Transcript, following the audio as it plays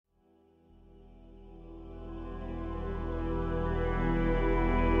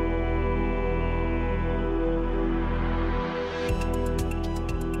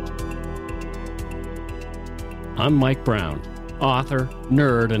I'm Mike Brown, author,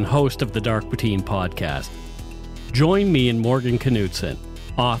 nerd, and host of the Dark Poutine podcast. Join me and Morgan Knudsen,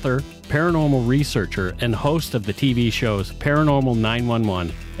 author, paranormal researcher, and host of the TV shows Paranormal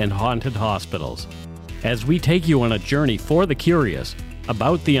 911 and Haunted Hospitals, as we take you on a journey for the curious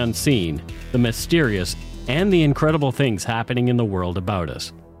about the unseen, the mysterious, and the incredible things happening in the world about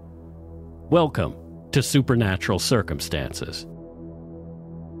us. Welcome to Supernatural Circumstances.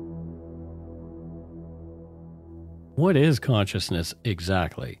 What is consciousness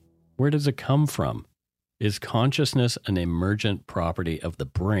exactly? Where does it come from? Is consciousness an emergent property of the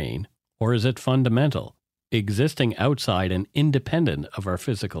brain, or is it fundamental, existing outside and independent of our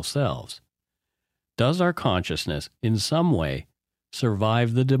physical selves? Does our consciousness, in some way,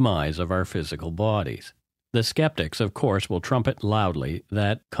 survive the demise of our physical bodies? The skeptics, of course, will trumpet loudly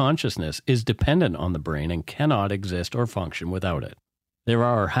that consciousness is dependent on the brain and cannot exist or function without it. There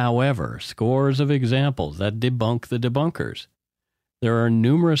are, however, scores of examples that debunk the debunkers. There are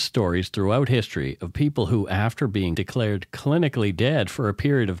numerous stories throughout history of people who, after being declared clinically dead for a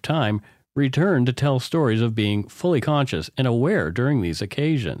period of time, return to tell stories of being fully conscious and aware during these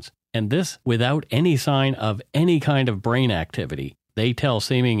occasions. And this without any sign of any kind of brain activity. They tell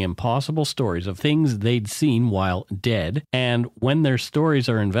seeming impossible stories of things they'd seen while dead, and when their stories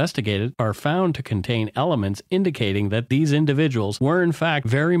are investigated, are found to contain elements indicating that these individuals were in fact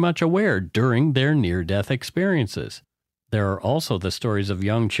very much aware during their near-death experiences. There are also the stories of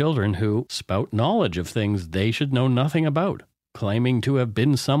young children who spout knowledge of things they should know nothing about, claiming to have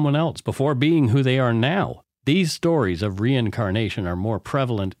been someone else before being who they are now. These stories of reincarnation are more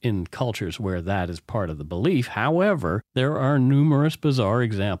prevalent in cultures where that is part of the belief. However, there are numerous bizarre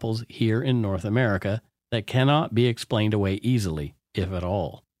examples here in North America that cannot be explained away easily, if at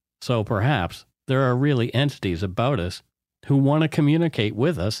all. So perhaps there are really entities about us who want to communicate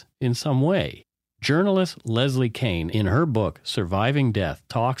with us in some way. Journalist Leslie Kean, in her book Surviving Death,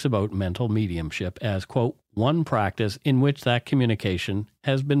 talks about mental mediumship as, quote, one practice in which that communication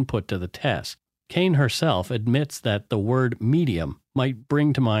has been put to the test. Kean herself admits that the word medium might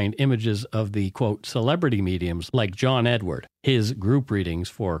bring to mind images of the, quote, celebrity mediums like John Edward. His group readings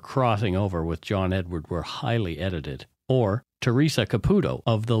for Crossing Over with John Edward were highly edited. Or Teresa Caputo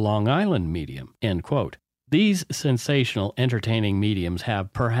of the Long Island Medium, end quote. These sensational, entertaining mediums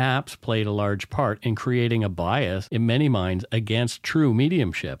have perhaps played a large part in creating a bias in many minds against true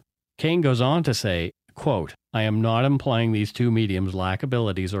mediumship. Kean goes on to say, quote, I am not implying these two mediums lack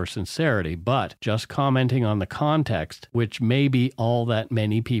abilities or sincerity, but just commenting on the context, which may be all that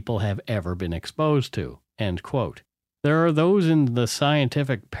many people have ever been exposed to, end quote. There are those in the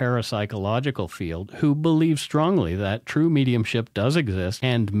scientific parapsychological field who believe strongly that true mediumship does exist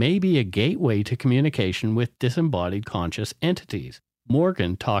and may be a gateway to communication with disembodied conscious entities.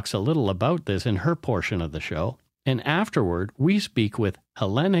 Morgan talks a little about this in her portion of the show, and afterward we speak with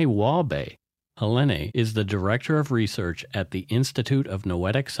Helene Wabe. Helene is the Director of Research at the Institute of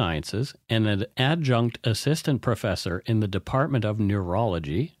Noetic Sciences and an adjunct assistant professor in the Department of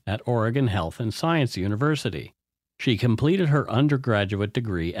Neurology at Oregon Health and Science University. She completed her undergraduate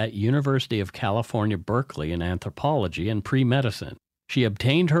degree at University of California, Berkeley in anthropology and pre-medicine. She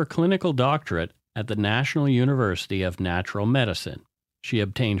obtained her clinical doctorate at the National University of Natural Medicine. She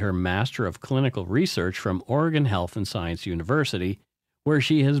obtained her Master of Clinical Research from Oregon Health and Science University, where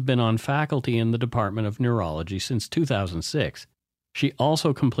she has been on faculty in the Department of Neurology since 2006. She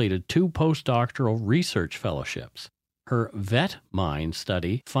also completed 2 postdoctoral research fellowships. Her Vet Mind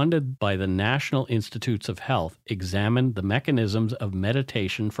study, funded by the National Institutes of Health, examined the mechanisms of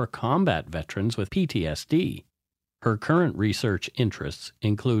meditation for combat veterans with PTSD. Her current research interests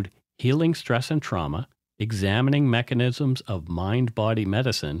include healing stress and trauma, examining mechanisms of mind-body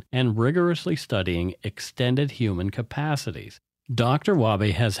medicine, and rigorously studying extended human capacities. Dr.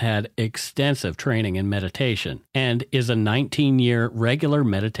 Wabe has had extensive training in meditation and is a 19-year regular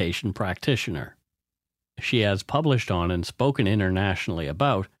meditation practitioner. She has published on and spoken internationally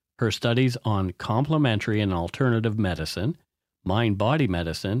about her studies on complementary and alternative medicine, mind-body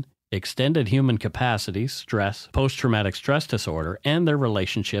medicine, extended human capacities, stress, post-traumatic stress disorder, and their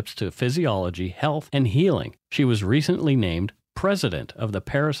relationships to physiology, health, and healing. She was recently named President of the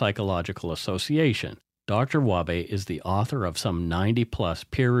Parapsychological Association. Dr. Wabe is the author of some 90-plus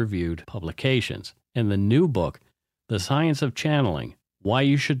peer-reviewed publications, and the new book, The Science of Channeling, Why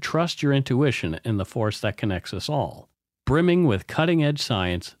You Should Trust Your Intuition and the Force That Connects Us All. Brimming with cutting-edge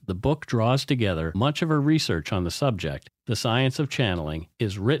science, the book draws together much of her research on the subject. The Science of Channeling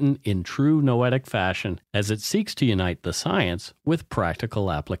is written in true noetic fashion as it seeks to unite the science with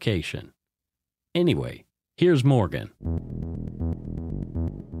practical application. Anyway, here's Morgan.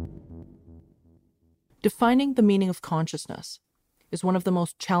 Defining the meaning of consciousness is one of the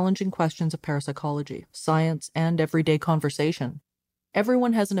most challenging questions of parapsychology, science, and everyday conversation.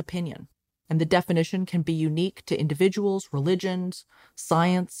 Everyone has an opinion, and the definition can be unique to individuals, religions,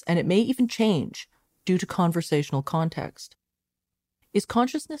 science, and it may even change due to conversational context. Is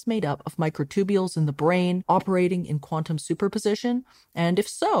consciousness made up of microtubules in the brain operating in quantum superposition? And if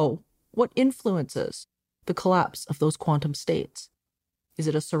so, what influences the collapse of those quantum states? Is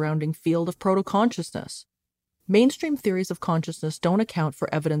it a surrounding field of proto-consciousness? Mainstream theories of consciousness don't account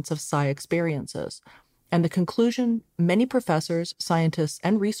for evidence of psi experiences, and the conclusion many professors, scientists,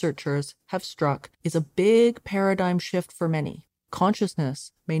 and researchers have struck is a big paradigm shift for many.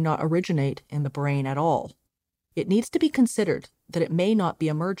 Consciousness may not originate in the brain at all. It needs to be considered that it may not be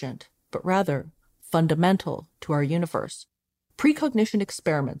emergent, but rather fundamental to our universe. Precognition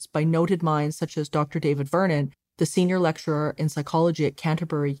experiments by noted minds such as Dr. David Vernon, the senior lecturer in psychology at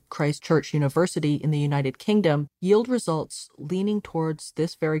Canterbury Christ Church University in the United Kingdom, yield results leaning towards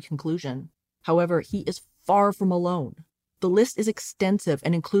this very conclusion. However, he is far from alone. The list is extensive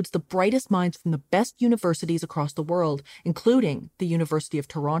and includes the brightest minds from the best universities across the world, including the University of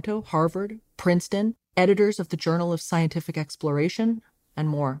Toronto, Harvard, Princeton, editors of the Journal of Scientific Exploration, and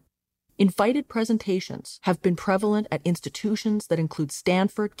more. Invited presentations have been prevalent at institutions that include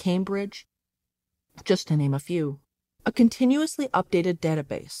Stanford, Cambridge, just to name a few. A continuously updated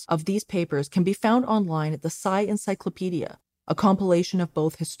database of these papers can be found online at the Psi Encyclopedia, a compilation of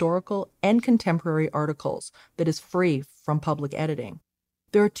both historical and contemporary articles that is free from public editing.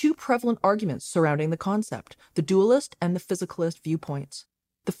 There are two prevalent arguments surrounding the concept, the dualist and the physicalist viewpoints.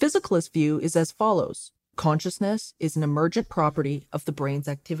 The physicalist view is as follows: consciousness is an emergent property of the brain's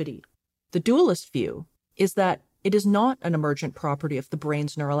activity. The dualist view is that it is not an emergent property of the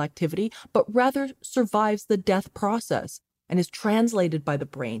brain's neural activity, but rather survives the death process and is translated by the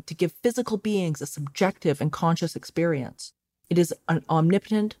brain to give physical beings a subjective and conscious experience. It is an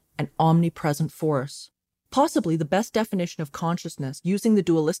omnipotent and omnipresent force. Possibly the best definition of consciousness using the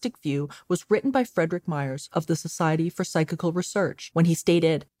dualistic view was written by Frederick Myers of the Society for Psychical Research when he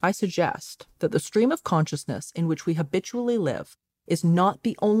stated, "I suggest that the stream of consciousness in which we habitually live is not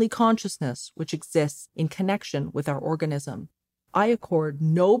the only consciousness which exists in connection with our organism. I accord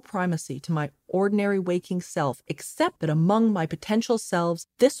no primacy to my ordinary waking self, except that among my potential selves,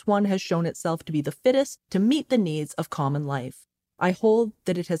 this one has shown itself to be the fittest to meet the needs of common life. I hold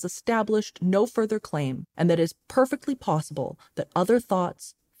that it has established no further claim, and that it is perfectly possible that other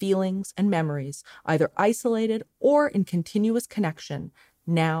thoughts, feelings, and memories, either isolated or in continuous connection,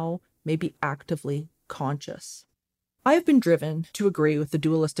 now may be actively conscious." I have been driven to agree with the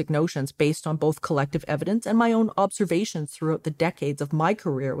dualistic notions based on both collective evidence and my own observations throughout the decades of my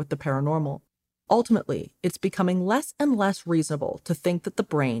career with the paranormal. Ultimately, it's becoming less and less reasonable to think that the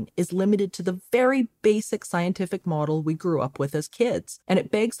brain is limited to the very basic scientific model we grew up with as kids, and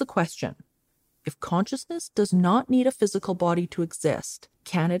it begs the question, if consciousness does not need a physical body to exist,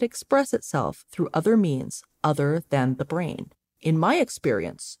 can it express itself through other means other than the brain? In my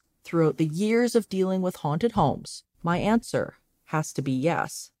experience, throughout the years of dealing with haunted homes, my answer has to be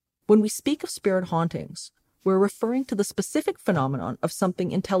yes. When we speak of spirit hauntings, we're referring to the specific phenomenon of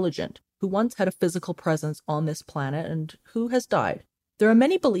something intelligent who once had a physical presence on this planet and who has died. There are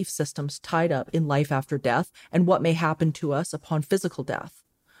many belief systems tied up in life after death and what may happen to us upon physical death.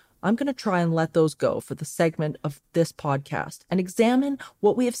 I'm going to try and let those go for the segment of this podcast and examine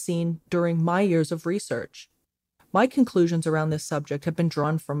what we have seen during my years of research. My conclusions around this subject have been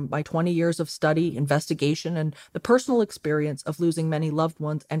drawn from my 20 years of study, investigation, and the personal experience of losing many loved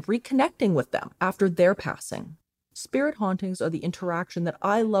ones and reconnecting with them after their passing. Spirit hauntings are the interaction that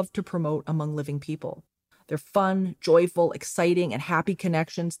I love to promote among living people. They're fun, joyful, exciting, and happy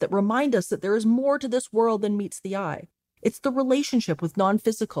connections that remind us that there is more to this world than meets the eye. It's the relationship with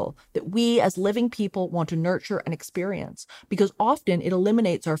non-physical that we as living people want to nurture and experience, because often it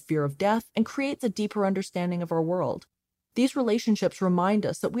eliminates our fear of death and creates a deeper understanding of our world. These relationships remind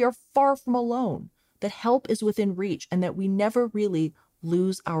us that we are far from alone, that help is within reach, and that we never really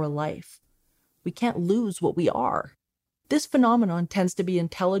lose our life. We can't lose what we are. This phenomenon tends to be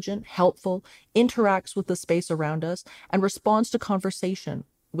intelligent, helpful, interacts with the space around us, and responds to conversation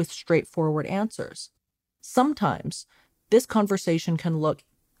with straightforward answers. Sometimes, this conversation can look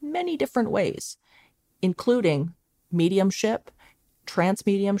many different ways, including mediumship,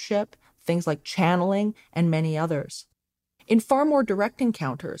 transmediumship, things like channeling, and many others. In far more direct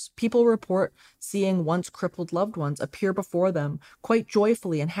encounters, people report seeing once crippled loved ones appear before them quite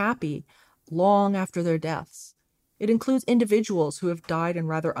joyfully and happy long after their deaths. It includes individuals who have died in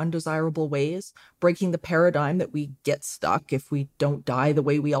rather undesirable ways, breaking the paradigm that we get stuck if we don't die the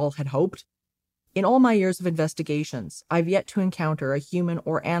way we all had hoped. In all my years of investigations, I've yet to encounter a human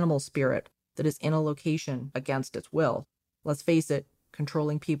or animal spirit that is in a location against its will. Let's face it,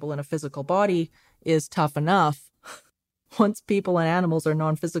 controlling people in a physical body is tough enough. Once people and animals are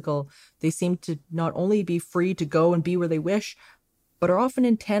non-physical, they seem to not only be free to go and be where they wish, but are often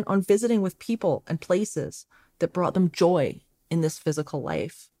intent on visiting with people and places that brought them joy in this physical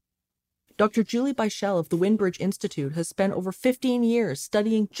life. Dr. Julie Beischel of the Windbridge Institute has spent over 15 years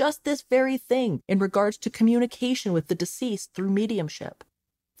studying just this very thing in regards to communication with the deceased through mediumship.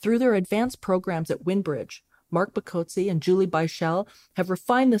 Through their advanced programs at Windbridge, Mark Bacozzi and Julie Beischel have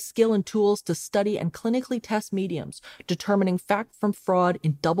refined the skill and tools to study and clinically test mediums, determining fact from fraud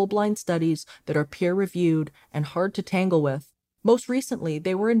in double-blind studies that are peer-reviewed and hard to tangle with. Most recently,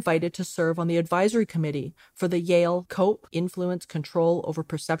 they were invited to serve on the advisory committee for the Yale COPE Influence Control Over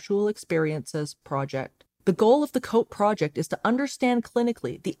Perceptual Experiences project. The goal of the COPE project is to understand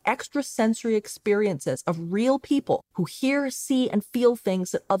clinically the extrasensory experiences of real people who hear, see, and feel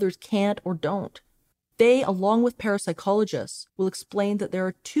things that others can't or don't. They, along with parapsychologists, will explain that there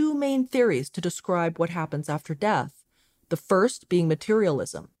are two main theories to describe what happens after death. The first being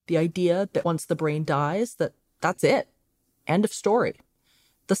materialism, the idea that once the brain dies, that's it. End of story.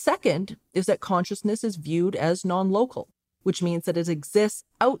 The second is that consciousness is viewed as non-local, which means that it exists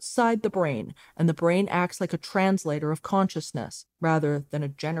outside the brain, and the brain acts like a translator of consciousness rather than a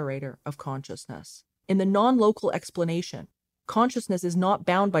generator of consciousness. In the non-local explanation, consciousness is not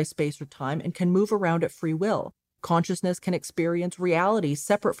bound by space or time and can move around at free will. Consciousness can experience reality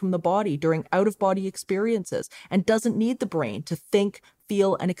separate from the body during out-of-body experiences and doesn't need the brain to think,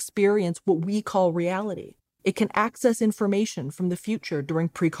 feel, and experience what we call reality. It can access information from the future during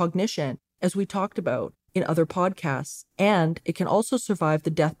precognition, as we talked about in other podcasts, and it can also survive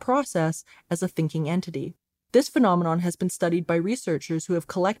the death process as a thinking entity. This phenomenon has been studied by researchers who have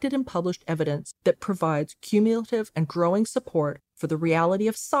collected and published evidence that provides cumulative and growing support for the reality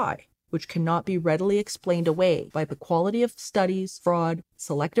of psi, which cannot be readily explained away by the quality of studies, fraud,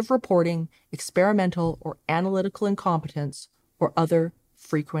 selective reporting, experimental or analytical incompetence, or other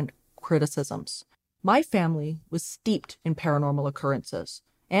frequent criticisms. My family was steeped in paranormal occurrences,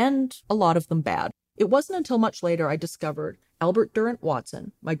 and a lot of them bad. It wasn't until much later I discovered Albert Durant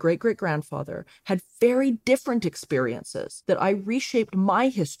Watson, my great-great-grandfather, had very different experiences that I reshaped my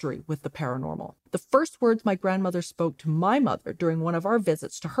history with the paranormal. The first words my grandmother spoke to my mother during one of our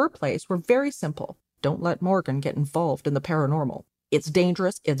visits to her place were very simple. Don't let Morgan get involved in the paranormal. It's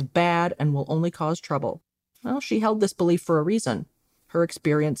dangerous, it's bad, and will only cause trouble. Well, she held this belief for a reason. Her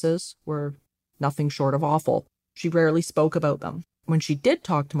experiences were nothing short of awful. She rarely spoke about them. When she did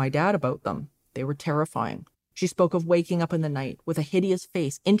talk to my dad about them, they were terrifying. She spoke of waking up in the night with a hideous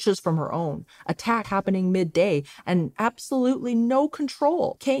face inches from her own, attack happening midday, and absolutely no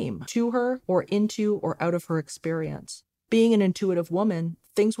control came to her or into or out of her experience. Being an intuitive woman,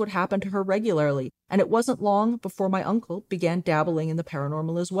 things would happen to her regularly, and it wasn't long before my uncle began dabbling in the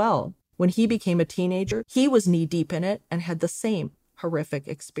paranormal as well. When he became a teenager, he was knee-deep in it and had the same horrific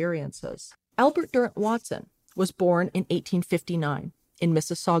experiences. Albert Durant Watson was born in 1859 in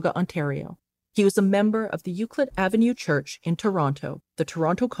Mississauga, Ontario. He was a member of the Euclid Avenue Church in Toronto, the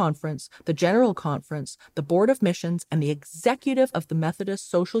Toronto Conference, the General Conference, the Board of Missions, and the executive of the Methodist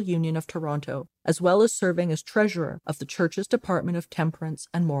Social Union of Toronto, as well as serving as treasurer of the church's Department of Temperance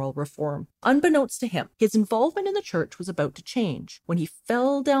and Moral Reform. Unbeknownst to him, his involvement in the church was about to change when he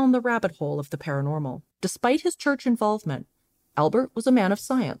fell down the rabbit hole of the paranormal. Despite his church involvement, Albert was a man of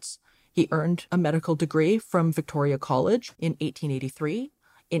science. He earned a medical degree from Victoria College in 1883.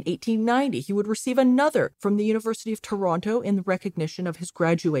 In 1890, he would receive another from the University of Toronto in recognition of his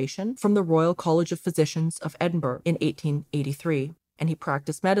graduation from the Royal College of Physicians of Edinburgh in 1883, and he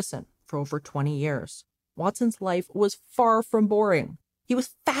practiced medicine for over 20 years. Watson's life was far from boring. He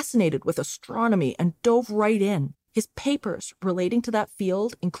was fascinated with astronomy and dove right in. His papers relating to that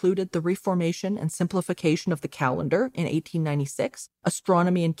field included the reformation and simplification of the calendar in 1896,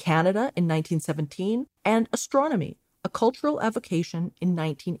 astronomy in Canada in 1917, and astronomy, a cultural avocation, in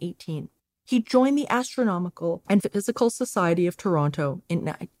 1918. He joined the Astronomical and Physical Society of Toronto in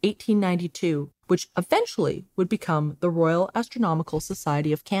 1892, which eventually would become the Royal Astronomical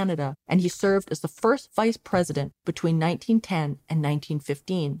Society of Canada, and he served as the first vice president between 1910 and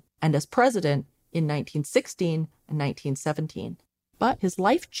 1915, and as president in 1916 and 1917. But his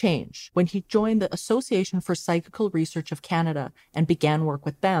life changed when he joined the Association for Psychical Research of Canada and began work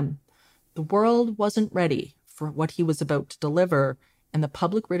with them. The world wasn't ready for what he was about to deliver, and the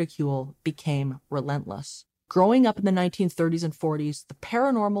public ridicule became relentless. Growing up in the 1930s and 40s, the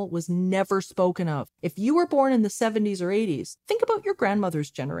paranormal was never spoken of. If you were born in the 70s or 80s, think about your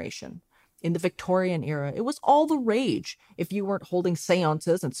grandmother's generation. In the Victorian era, it was all the rage. If you weren't holding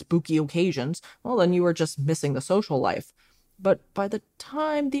seances and spooky occasions, well, then you were just missing the social life. But by the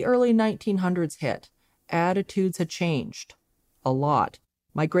time the early 1900s hit, attitudes had changed. A lot.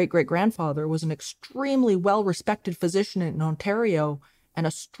 My great-great-grandfather was an extremely well-respected physician in Ontario and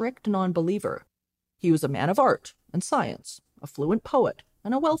a strict non-believer. He was a man of art and science, a fluent poet,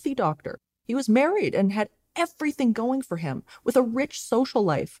 and a wealthy doctor. He was married and had everything going for him, with a rich social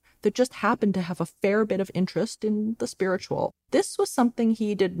life that just happened to have a fair bit of interest in the spiritual. This was something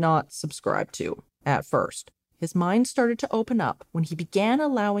he did not subscribe to at first. His mind started to open up when he began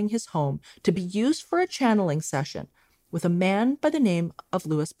allowing his home to be used for a channeling session with a man by the name of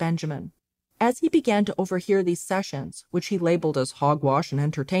Louis Benjamin. As he began to overhear these sessions, which he labeled as hogwash and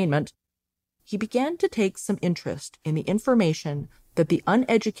entertainment, he began to take some interest in the information that the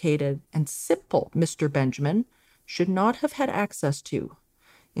uneducated and simple Mr. Benjamin should not have had access to,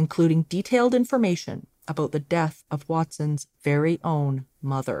 including detailed information about the death of Watson's very own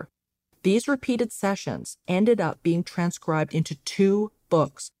mother. These repeated sessions ended up being transcribed into 2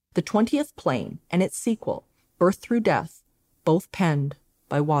 books, The 20th Plane and its sequel, Birth Through Death, both penned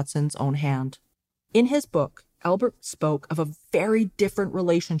by Watson's own hand. In his book, Albert spoke of a very different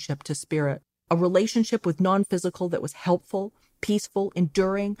relationship to spirit, a relationship with non-physical that was helpful, peaceful,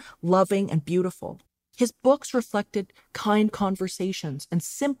 enduring, loving, and beautiful. His books reflected kind conversations and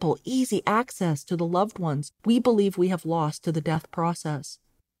simple, easy access to the loved ones we believe we have lost to the death process.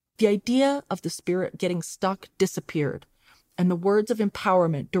 The idea of the spirit getting stuck disappeared, and the words of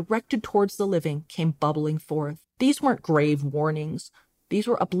empowerment directed towards the living came bubbling forth. These weren't grave warnings. These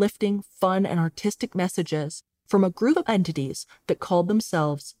were uplifting, fun, and artistic messages from a group of entities that called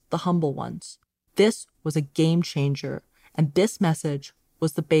themselves the Humble Ones. This was a game changer, and this message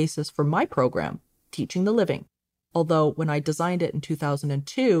was the basis for my program, Teaching the Living. Although when I designed it in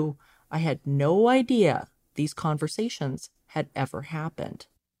 2002, I had no idea these conversations had ever happened.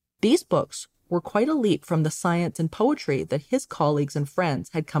 These books were quite a leap from the science and poetry that his colleagues and friends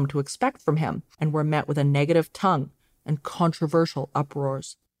had come to expect from him, and were met with a negative tongue and controversial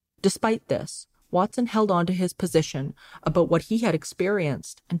uproars. Despite this, Watson held on to his position about what he had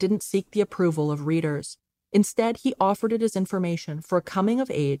experienced and didn't seek the approval of readers. Instead, he offered it as information for a coming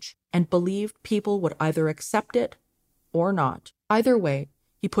of age and believed people would either accept it or not. Either way,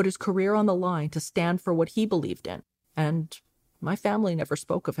 he put his career on the line to stand for what he believed in, and my family never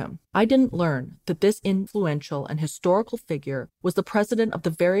spoke of him. I didn't learn that this influential and historical figure was the president of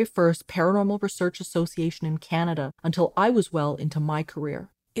the very first Paranormal Research Association in Canada until I was well into my career.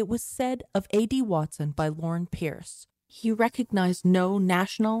 It was said of A.D. Watson by Lauren Pierce, he recognized no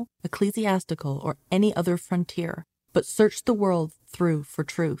national, ecclesiastical, or any other frontier, but searched the world through for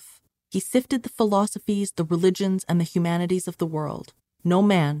truth. He sifted the philosophies, the religions, and the humanities of the world. No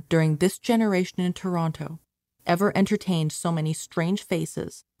man during this generation in Toronto ever entertained so many strange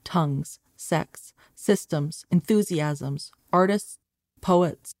faces, tongues, sects, systems, enthusiasms, artists,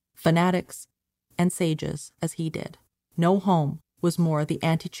 poets, fanatics, and sages as he did. No home was more the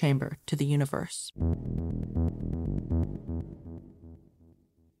antechamber to the universe.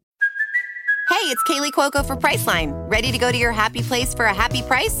 Hey, it's Kaylee Cuoco for Priceline. Ready to go to your happy place for a happy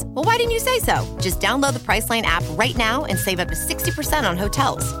price? Well, why didn't you say so? Just download the Priceline app right now and save up to 60% on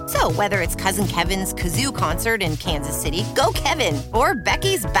hotels. So whether it's Cousin Kevin's Kazoo Concert in Kansas City, go Kevin, or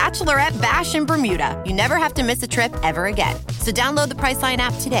Becky's Bachelorette Bash in Bermuda, you never have to miss a trip ever again. So download the Priceline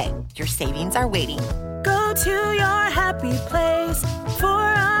app today. Your savings are waiting. Go to your happy place for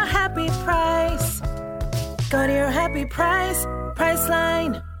a happy price. Go to your happy price,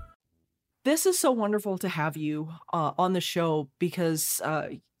 Priceline. This is so wonderful to have you on the show because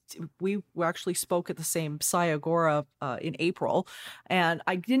we actually spoke at the same Psi Agora in April, and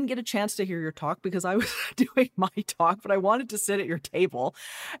I didn't get a chance to hear your talk because I was doing my talk, but I wanted to sit at your table.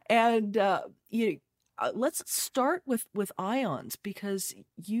 And let's start with ions, because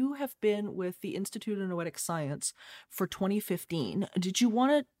you have been with the Institute of Noetic Science for 2015. Did you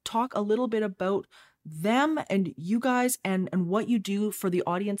want to talk a little bit about them and you guys and what you do for the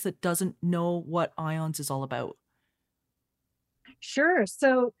audience that doesn't know what IONS is all about? Sure.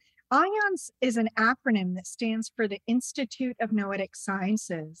 So IONS is an acronym that stands for the Institute of Noetic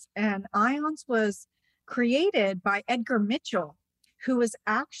Sciences. And IONS was created by Edgar Mitchell, who was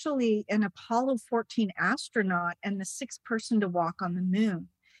actually an Apollo 14 astronaut and the 6th person to walk on the moon.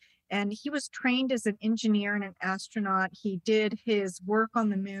 And he was trained as an engineer and an astronaut. He did his work on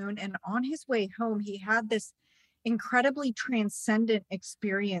the moon. And on his way home, he had this incredibly transcendent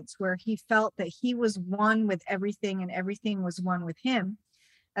experience where he felt that he was one with everything and everything was one with him.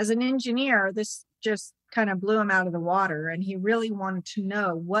 As an engineer, this just kind of blew him out of the water. And he really wanted to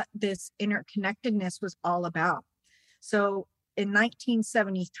know what this interconnectedness was all about. So in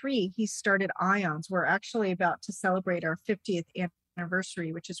 1973, he started IONS. We're actually about to celebrate our 50th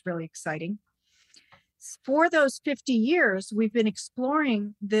anniversary, which is really exciting. For those 50 years, we've been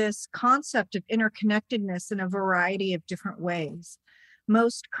exploring this concept of interconnectedness in a variety of different ways.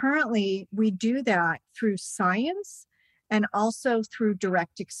 Most currently, we do that through science and also through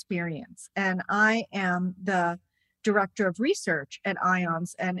direct experience. And I am the director of research at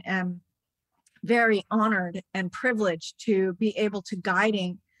IONS and am very honored and privileged to be able to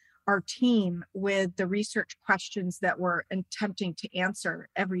guiding our team with the research questions that we're attempting to answer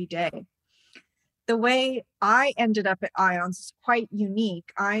every day. The way I ended up at IONS is quite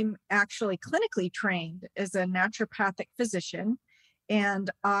unique. I'm actually clinically trained as a naturopathic physician. And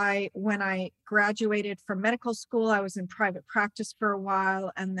when I graduated from medical school, I was in private practice for a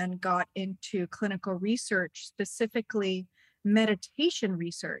while and then got into clinical research, specifically meditation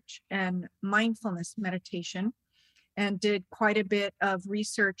research and mindfulness meditation, and did quite a bit of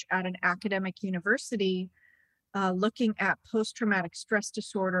research at an academic university looking at post-traumatic stress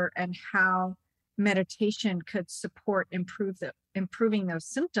disorder and how meditation could support improving those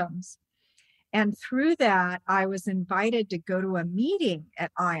symptoms. And through that, I was invited to go to a meeting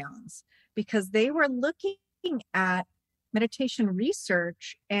at IONS because they were looking at meditation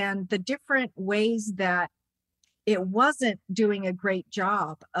research and the different ways that it wasn't doing a great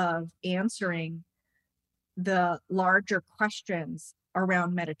job of answering the larger questions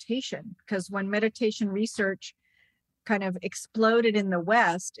around meditation. Because when meditation research kind of exploded in the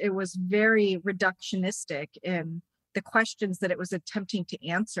West, it was very reductionistic in the questions that it was attempting to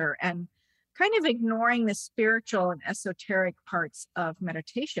answer and kind of ignoring the spiritual and esoteric parts of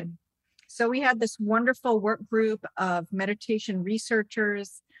meditation. So we had this wonderful work group of meditation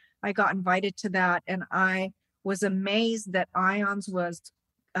researchers. I got invited to that, and I was amazed that IONS was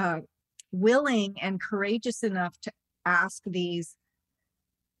willing and courageous enough to ask these,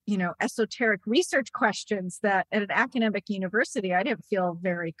 esoteric research questions that at an academic university, I didn't feel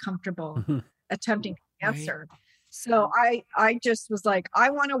very comfortable attempting to answer. Right. So I just was like, I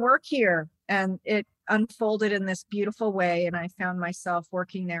want to work here. And it unfolded in this beautiful way. And I found myself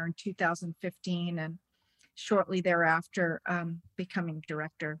working there in 2015 and shortly thereafter becoming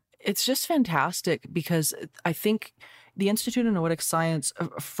director. It's just fantastic because I think the Institute of Noetic Science,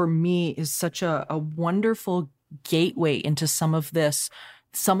 for me, is such a wonderful gateway into some of this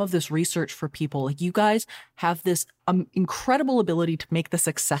research for people. Like, you guys have this incredible ability to make this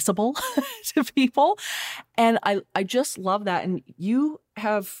accessible to people. And I just love that. And you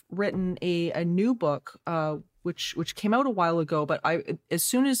have written a new book, which came out a while ago, but as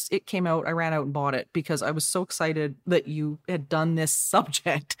soon as it came out, I ran out and bought it because I was so excited that you had done this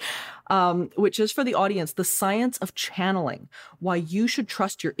subject, which is for the audience, The Science of Channeling, Why You Should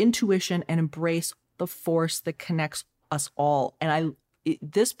Trust Your Intuition and Embrace the Force That Connects Us All. And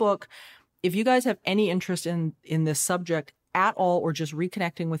this book, if you guys have any interest in this subject at all, or just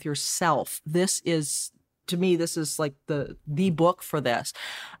reconnecting with yourself, this is, to me, this is like the book for this.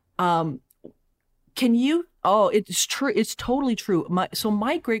 It's true. It's totally true.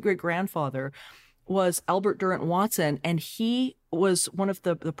 My great-great-grandfather was Albert Durant Watson, and he was one of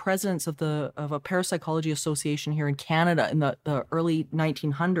the presidents of a parapsychology association here in Canada in the early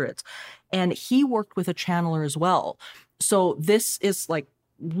 1900s. And he worked with a channeler as well. So this is like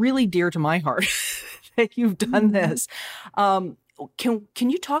really dear to my heart that you've done this. Can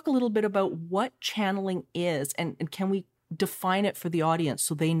you talk a little bit about what channeling is, and can we define it for the audience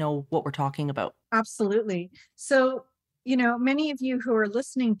so they know what we're talking about? Absolutely. So, many of you who are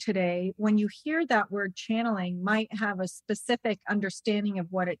listening today, when you hear that word channeling, might have a specific understanding of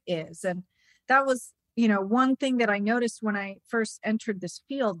what it is. And that was, one thing that I noticed when I first entered this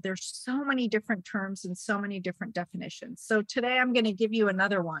field. There's so many different terms and so many different definitions. So today I'm going to give you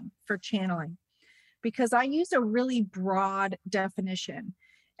another one for channeling, because I use a really broad definition.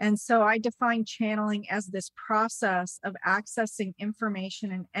 And so I define channeling as this process of accessing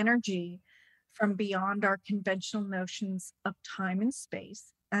information and energy from beyond our conventional notions of time and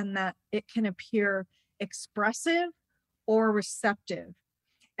space, and that it can appear expressive or receptive.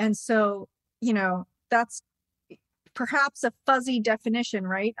 And so, that's perhaps a fuzzy definition,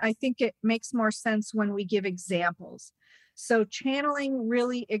 right? I think it makes more sense when we give examples. So channeling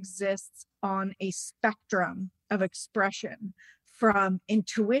really exists on a spectrum of expression, from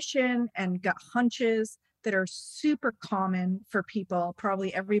intuition and gut hunches that are super common for people.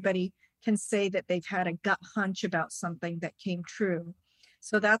 Probably everybody can say that they've had a gut hunch about something that came true.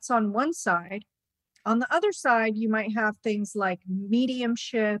 So that's on one side. On the other side, you might have things like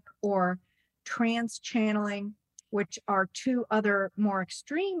mediumship or trance channeling, which are two other more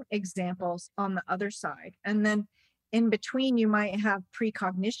extreme examples on the other side. And then in between, you might have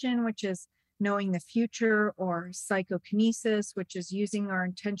precognition, which is knowing the future, or psychokinesis, which is using our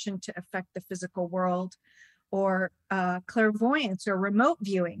intention to affect the physical world, or clairvoyance or remote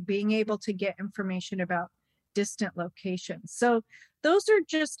viewing, being able to get information about distant locations. So those are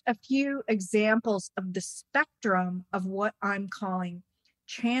just a few examples of the spectrum of what I'm calling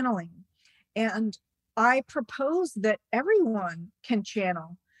channeling. And I propose that everyone can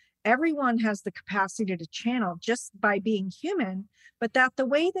channel. Everyone has the capacity to channel just by being human, but that the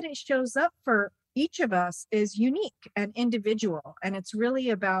way that it shows up for each of us is unique and individual. And it's really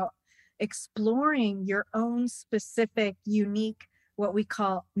about exploring your own specific, unique, what we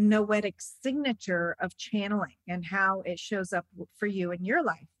call noetic signature of channeling, and how it shows up for you in your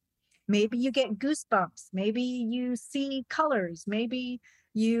life. Maybe you get goosebumps. Maybe you see colors. Maybe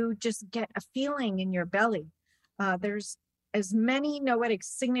you just get a feeling in your belly. There's as many noetic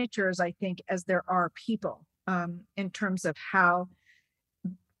signatures, I think, as there are people, in terms of how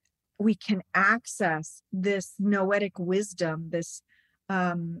we can access this noetic wisdom, this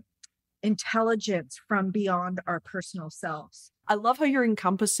intelligence from beyond our personal selves. I love how you're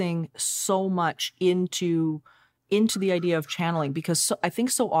encompassing so much into the idea of channeling, because I think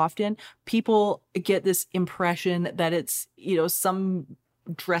so often people get this impression that it's, some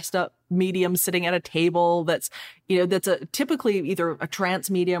dressed up medium sitting at a table that's a typically either a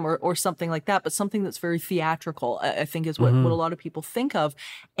trance medium or something like that, but something that's very theatrical, I think is what a lot of people think of.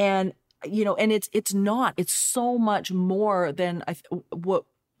 And, and it's not, it's so much more than what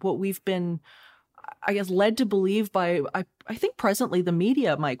we've been, I guess, led to believe by, I think presently the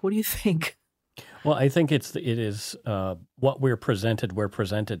media. Mike, what do you think? Well, I think it is what we're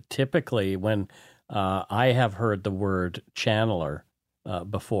presented typically when I have heard the word channeler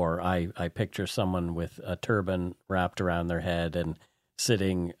before. I picture someone with a turban wrapped around their head and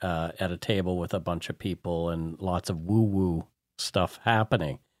sitting at a table with a bunch of people and lots of woo-woo stuff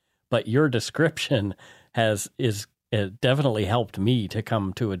happening. But your description it definitely helped me to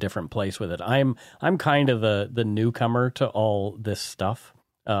come to a different place with it. I'm kind of the newcomer to all this stuff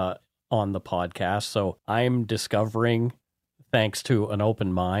on the podcast, so I'm discovering, thanks to an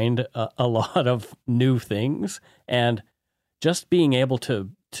open mind, a lot of new things, and just being able to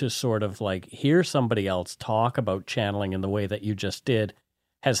sort of like hear somebody else talk about channeling in the way that you just did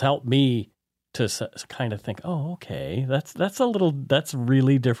has helped me to kind of think, oh, okay, that's a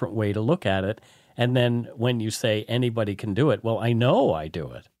really different way to look at it. And then when you say anybody can do it, well, I know I do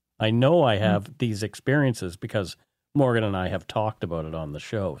it. I know I have these experiences because Morgan and I have talked about it on the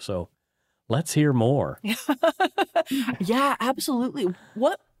show. So let's hear more. Yeah, absolutely.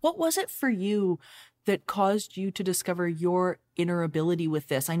 What was it for you that caused you to discover your inner ability with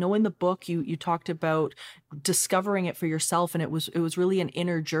this? I know in the book you talked about discovering it for yourself, and it was really an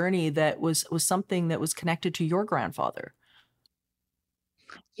inner journey that was something that was connected to your grandfather.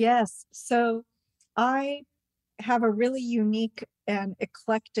 Yes. So I have a really unique and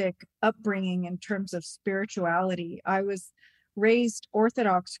eclectic upbringing in terms of spirituality. I was raised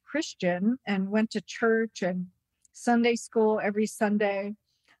Orthodox Christian and went to church and Sunday school every Sunday.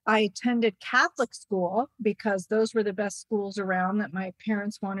 I attended Catholic school because those were the best schools around that my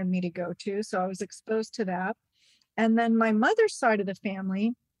parents wanted me to go to. So I was exposed to that. And then my mother's side of the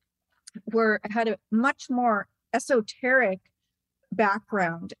family had a much more esoteric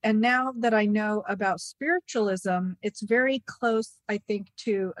background. And now that I know about spiritualism, it's very close, I think,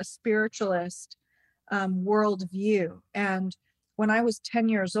 to a spiritualist worldview. And when I was 10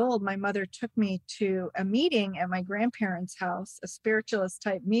 years old, my mother took me to a meeting at my grandparents' house, a spiritualist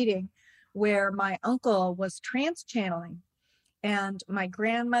type meeting, where my uncle was trance channeling. And my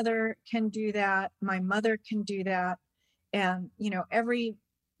grandmother can do that. My mother can do that. And, every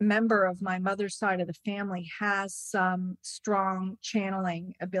member of my mother's side of the family has some strong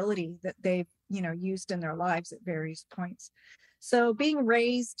channeling ability that they've, used in their lives at various points. So being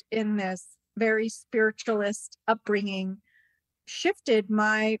raised in this very spiritualist upbringing shifted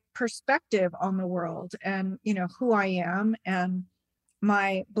my perspective on the world and, who I am and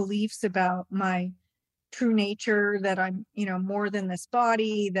my beliefs about my true nature, that I'm, more than this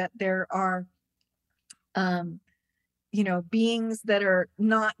body, that there are, beings that are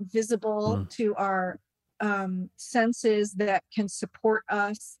not visible to our senses that can support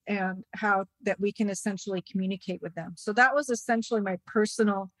us, and how that we can essentially communicate with them. So that was essentially my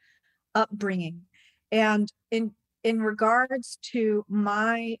personal upbringing. And in regards to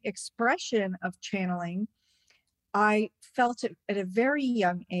my expression of channeling, I felt it at a very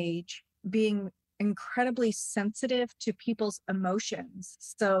young age, being incredibly sensitive to people's emotions.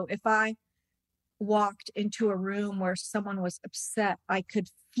 So if I walked into a room where someone was upset, I could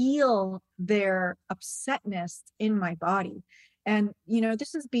feel their upsetness in my body. And,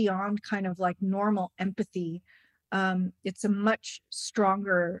 this is beyond kind of like normal empathy. It's a much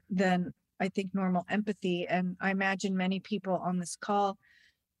stronger than I think normal empathy. And I imagine many people on this call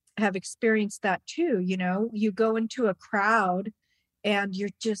have experienced that too. You go into a crowd and you're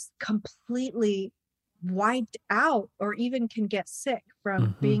just completely wiped out, or even can get sick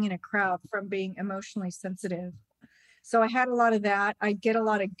from being in a crowd, from being emotionally sensitive. So I had a lot of that. I get a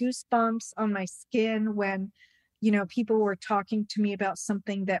lot of goosebumps on my skin when, people were talking to me about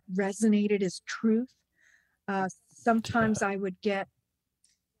something that resonated as truth. Sometimes I would get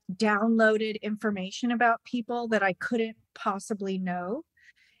downloaded information about people that I couldn't possibly know.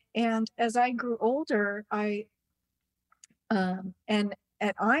 And as I grew older, and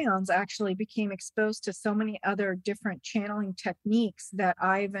at IONS actually became exposed to so many other different channeling techniques that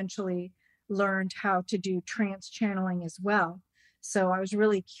I eventually learned how to do trance channeling as well. So I was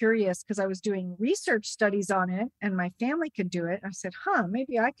really curious because I was doing research studies on it and my family could do it. I said,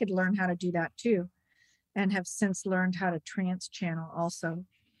 maybe I could learn how to do that too, and have since learned how to trance channel also.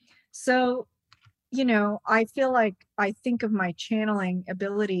 So, I feel like I think of my channeling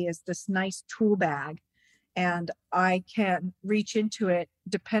ability as this nice tool bag, and I can reach into it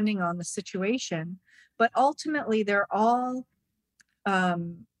depending on the situation. But ultimately, they're all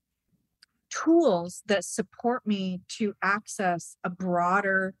tools that support me to access a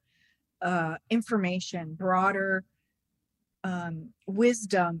broader information, broader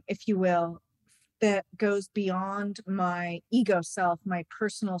wisdom, if you will, that goes beyond my ego self, my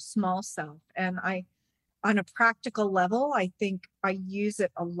personal small self. And on a practical level, I think I use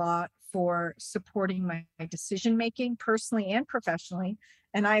it a lot for supporting my decision making personally and professionally.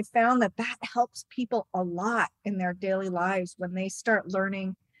 And I found that helps people a lot in their daily lives when they start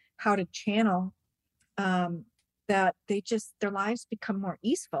learning how to channel, that their lives become more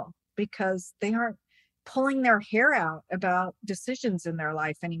easeful because they aren't pulling their hair out about decisions in their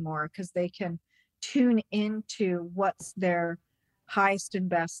life anymore, because they can tune into what's their highest and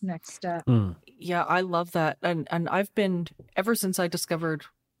best next step. Yeah, I love that. And I've been, ever since I discovered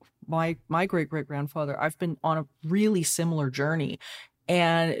my great-great-grandfather, I've been on a really similar journey,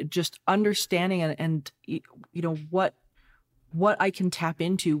 and just understanding and what I can tap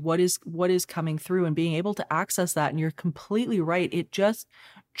into, what is coming through, and being able to access that. And you're completely right. It just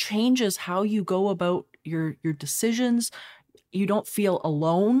changes how you go about your decisions. You don't feel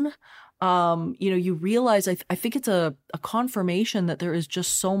alone. You realize, I think it's a confirmation that there is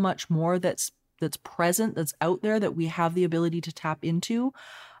just so much more that's present, that's out there, that we have the ability to tap into.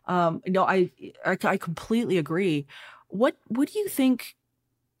 I completely agree. What do you think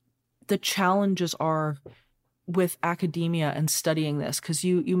the challenges are with academia and studying this? Because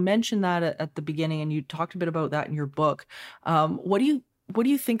you mentioned that at the beginning, and you talked a bit about that in your book. What do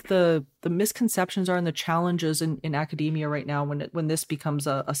you think the misconceptions are and the challenges in academia right now when this becomes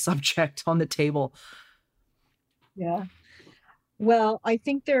a subject on the table? Yeah. Well, I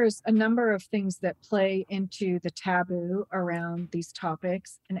think there's a number of things that play into the taboo around these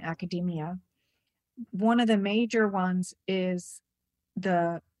topics in academia. One of the major ones is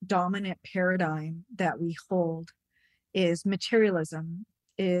the dominant paradigm that we hold is materialism,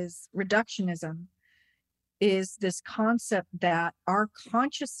 is reductionism, is this concept that our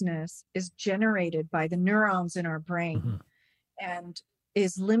consciousness is generated by the neurons in our brain and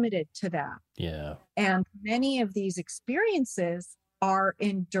is limited to that. Yeah. And many of these experiences are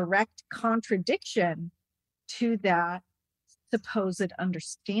in direct contradiction to that supposed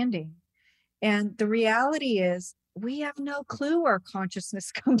understanding. And the reality is, we have no clue where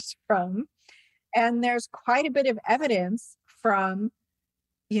consciousness comes from. And there's quite a bit of evidence from,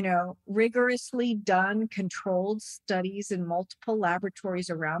 rigorously done controlled studies in multiple laboratories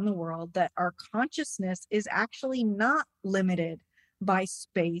around the world that our consciousness is actually not limited by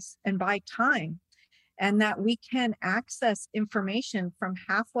space and by time, and that we can access information from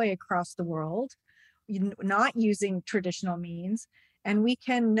halfway across the world, not using traditional means, and we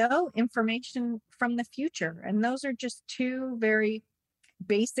can know information from the future. And those are just two very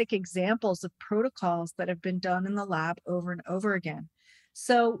basic examples of protocols that have been done in the lab over and over again.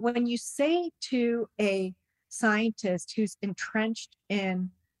 So when you say to a scientist who's entrenched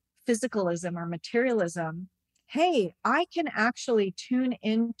in physicalism or materialism, hey, I can actually tune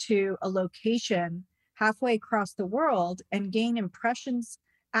into a location halfway across the world and gain impressions,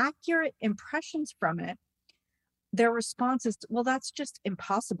 accurate impressions from it, their response is, well, that's just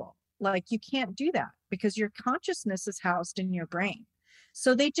impossible. Like, you can't do that because your consciousness is housed in your brain.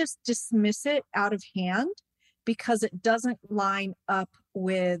 So they just dismiss it out of hand because it doesn't line up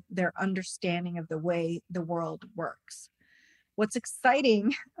with their understanding of the way the world works. What's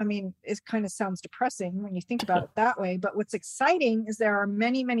exciting, I mean, it kind of sounds depressing when you think about it that way, but what's exciting is there are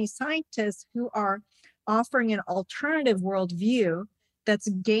many, many scientists who are offering an alternative worldview that's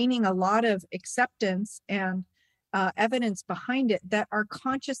gaining a lot of acceptance and evidence behind it, that our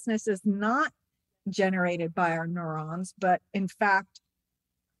consciousness is not generated by our neurons, but in fact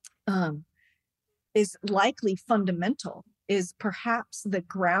is likely fundamental, is perhaps the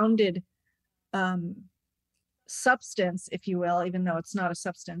grounded substance, if you will, even though it's not a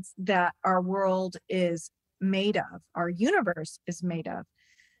substance, that our world is made of, our universe is made of.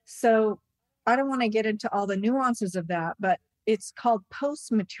 So I don't want to get into all the nuances of that, but it's called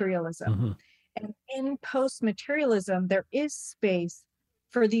post-materialism. Mm-hmm. And in post-materialism, there is space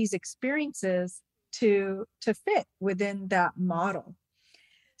for these experiences to fit within that model.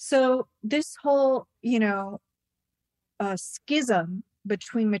 So this whole, schism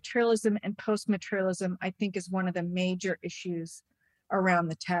between materialism and post-materialism, I think, is one of the major issues around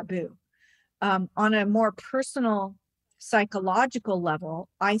the taboo. On a more personal psychological level,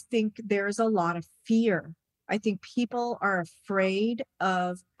 I think there's a lot of fear. I think people are afraid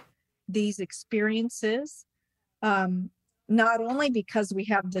of these experiences, not only because we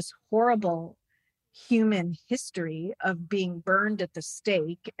have this horrible human history of being burned at the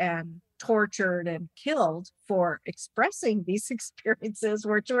stake and tortured and killed for expressing these experiences,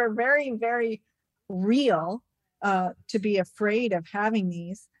 which are very, very real, to be afraid of having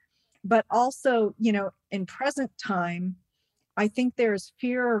these. But also, in present time, I think there's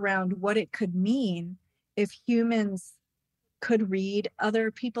fear around what it could mean if humans could read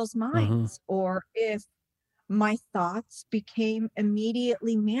other people's minds, or if my thoughts became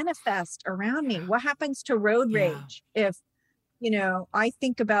immediately manifest around me. What happens to road rage if, I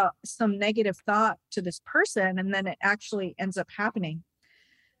think about some negative thought to this person and then it actually ends up happening?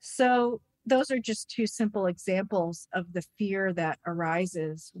 So those are just two simple examples of the fear that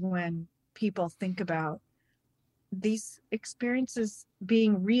arises when people think about these experiences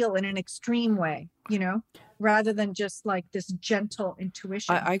being real in an extreme way, rather than just like this gentle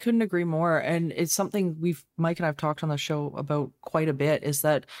intuition. I couldn't agree more. And it's something Mike and I've talked on the show about quite a bit, is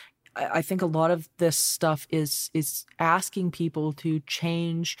that I think a lot of this stuff is asking people to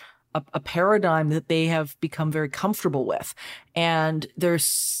change a paradigm that they have become very comfortable with. And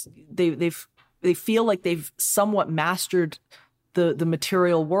they feel like they've somewhat mastered the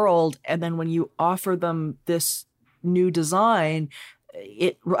material world. And then when you offer them this new design,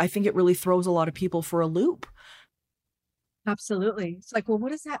 I think it really throws a lot of people for a loop. Absolutely. It's like, well,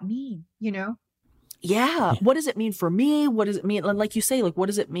 what does that mean? Yeah. What does it mean for me? What does it mean? Like you say, like, what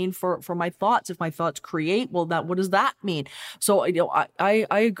does it mean for my thoughts? If my thoughts create, well, what does that mean? So,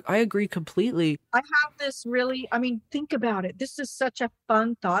 I agree completely. I have this think about it. This is such a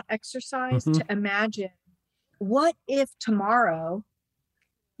fun thought exercise to imagine, what if tomorrow,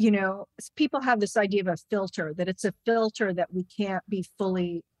 people have this idea of a filter, that it's a filter that we can't be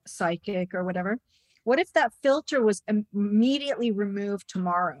fully psychic or whatever. What if that filter was immediately removed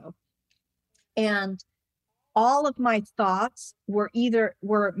tomorrow, and all of my thoughts were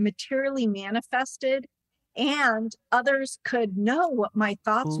materially manifested and others could know what my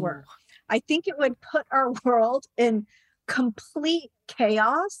thoughts were? I think it would put our world in complete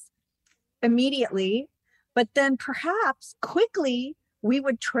chaos immediately, but then perhaps quickly we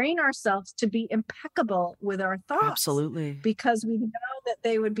would train ourselves to be impeccable with our thoughts. Absolutely. Because we know that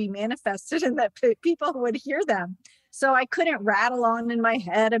they would be manifested and that people would hear them. So I couldn't rattle on in my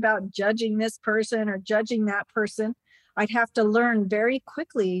head about judging this person or judging that person. I'd have to learn very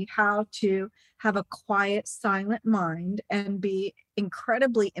quickly how to have a quiet, silent mind and be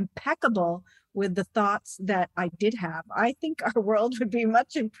incredibly impeccable with the thoughts that I did have. I think our world would be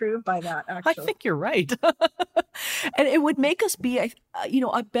much improved by that, actually. I think you're right. And it would make us be,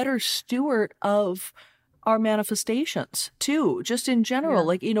 a better steward of our manifestations too, just in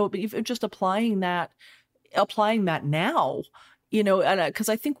general. Yeah. If just applying that now, and because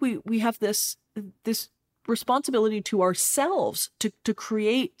I think we have this responsibility to ourselves to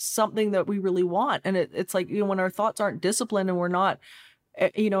create something that we really want. And it's like, when our thoughts aren't disciplined and we're not,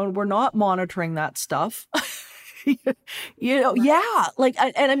 and we're not monitoring that stuff, yeah. Like,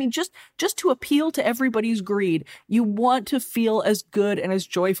 and I mean, just to appeal to everybody's greed, you want to feel as good and as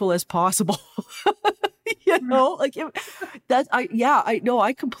joyful as possible.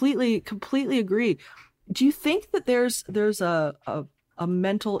 I completely agree. Do you think that there's a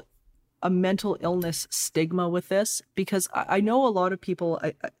mental illness stigma with this? Because I know a lot of people,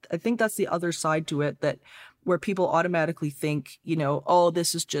 I think that's the other side to it, that where people automatically think, oh,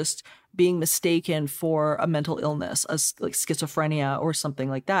 this is just being mistaken for a mental illness, as like schizophrenia or something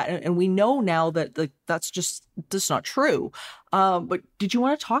like that. And we know now that that's not true. But did you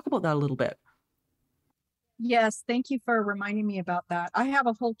want to talk about that a little bit? Yes, thank you for reminding me about that. I have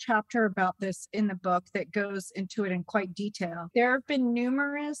a whole chapter about this in the book that goes into it in quite detail. There have been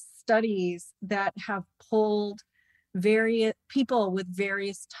numerous studies that have pulled various people with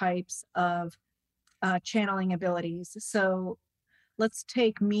various types of channeling abilities. So let's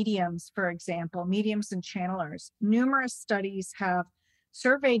take mediums, for example, mediums and channelers. Numerous studies have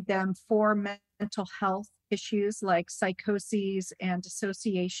surveyed them for mental health issues like psychoses and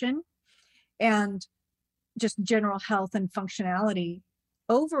dissociation, and just general health and functionality.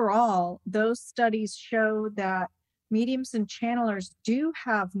 Overall, those studies show that mediums and channelers do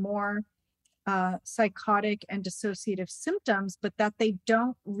have more psychotic and dissociative symptoms, but that they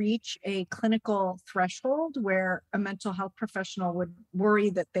don't reach a clinical threshold where a mental health professional would worry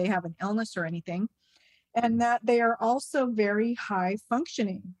that they have an illness or anything, and that they are also very high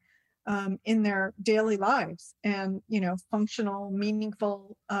functioning in their daily lives, and functional,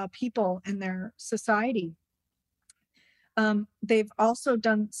 meaningful people in their society. They've also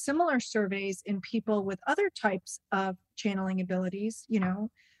done similar surveys in people with other types of channeling abilities,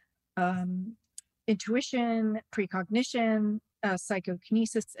 intuition, precognition,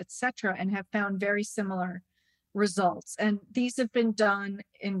 psychokinesis, etc., and have found very similar results. And these have been done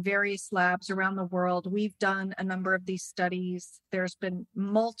in various labs around the world. We've done a number of these studies. There's been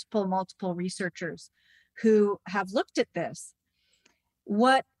multiple researchers who have looked at this.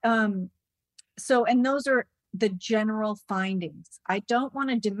 And those are the general findings. I don't want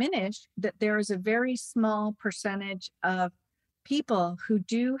to diminish that there is a very small percentage of people who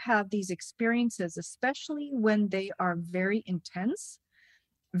do have these experiences, especially when they are very intense,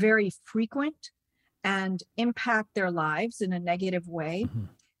 very frequent, and impact their lives in a negative way.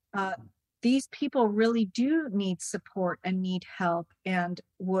 These people really do need support and need help, and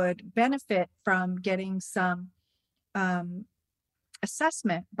would benefit from getting some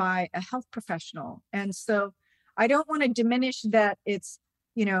assessment by a health professional. And so I don't want to diminish that it's,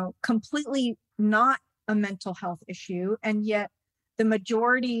 completely not a mental health issue. And yet the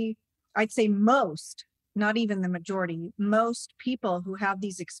majority, I'd say most, not even the majority, most people who have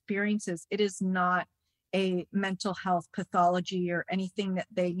these experiences, it is not a mental health pathology or anything that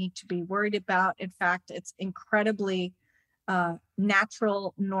they need to be worried about. In fact, it's incredibly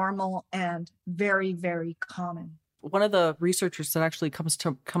natural, normal, and very, very common. One of the researchers that actually comes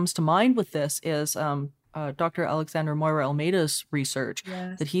to mind with this is Dr. Alexander Moira Almeida's research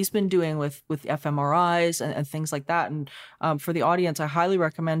that he's been doing with fMRIs and things like that. And for the audience, I highly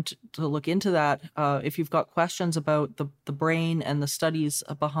recommend to look into that if you've got questions about the brain and the studies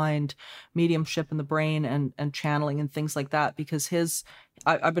behind mediumship in the brain and channeling and things like that, because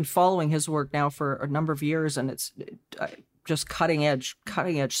I've been following his work now for a number of years, and it's just cutting edge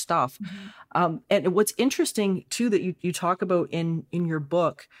stuff. And what's interesting too that you talk about in your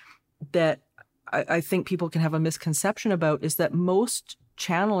book that I think people can have a misconception about is that most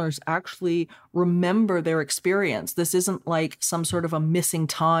channelers actually remember their experience. This isn't like some sort of a missing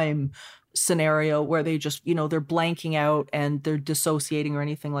time scenario where they just, they're blanking out and they're dissociating or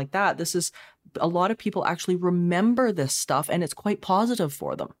anything like that. This is, a lot of people actually remember this stuff, and it's quite positive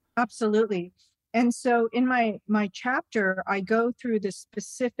for them. Absolutely. And so in my chapter, I go through the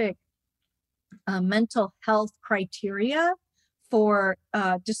specific mental health criteria for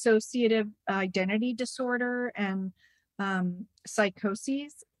dissociative identity disorder and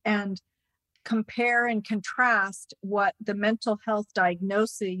psychoses, and compare and contrast what the mental health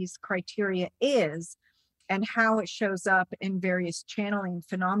diagnoses criteria is and how it shows up in various channeling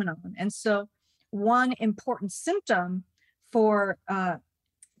phenomenon. And so one important symptom for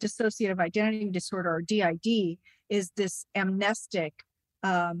dissociative identity disorder, or DID, is this amnestic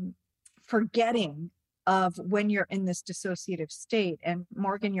forgetting of when you're in this dissociative state. And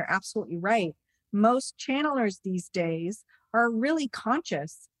Morgan, you're absolutely right. Most channelers these days are really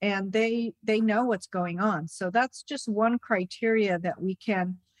conscious, and they know what's going on. So that's just one criteria that we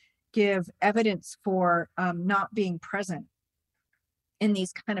can give evidence for not being present in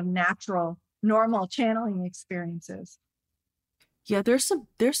these kind of natural, normal channeling experiences. Yeah, there's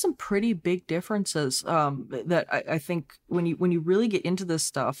some pretty big differences that I think when you really get into this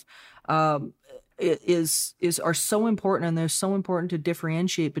stuff, are so important, and they're so important to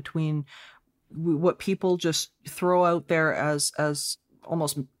differentiate between what people just throw out there as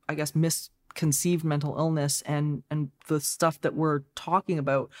almost, I guess, misconceived mental illness and the stuff that we're talking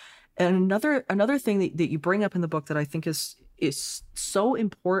about. And another thing that you bring up in the book that I think is so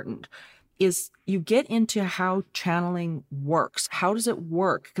important is you get into how channeling works. How does it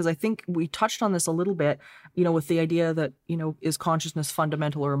work? Because I think we touched on this a little bit, with the idea that, is consciousness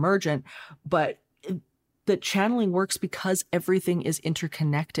fundamental or emergent, but that channeling works because everything is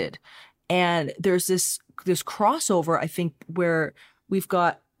interconnected. And there's this crossover, I think, where we've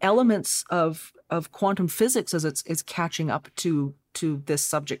got elements of quantum physics as it's catching up to this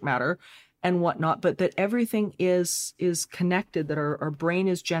subject matter and whatnot, but that everything is connected, that our brain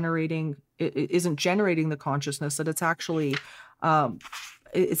is generating, it isn't generating the consciousness, that it's actually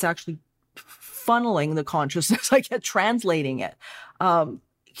funneling the consciousness, like translating it.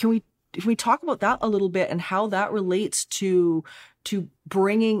 Can we talk about that a little bit and how that relates to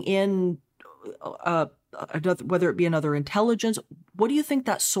bringing in another, whether it be another intelligence? What do you think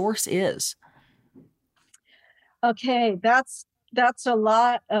that source is? Okay, that's a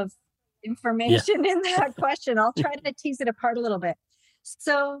lot of information in that question. I'll try to tease it apart a little bit.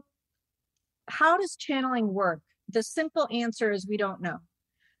 So, how does channeling work? The simple answer is we don't know.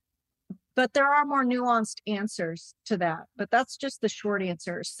 But there are more nuanced answers to that. But that's just the short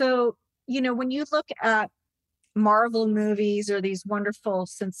answer. So, when you look at Marvel movies or these wonderful,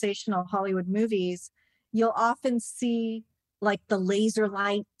 sensational Hollywood movies, you'll often see like the laser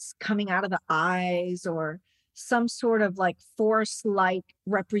lights coming out of the eyes or some sort of like force-like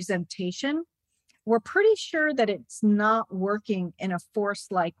representation. We're pretty sure that it's not working in a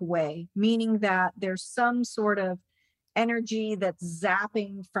force-like way, meaning that there's some sort of energy that's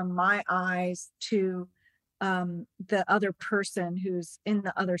zapping from my eyes to the other person who's in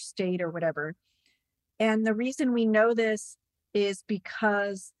the other state or whatever. And the reason we know this is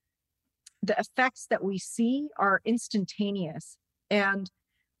because the effects that we see are instantaneous. And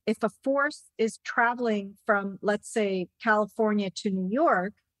if a force is traveling from, let's say, California to New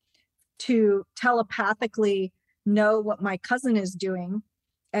York to telepathically know what my cousin is doing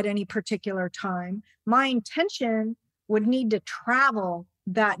at any particular time, my intention would need to travel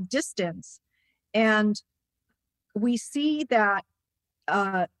that distance. And we see that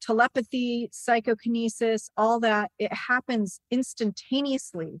telepathy, psychokinesis, all that, it happens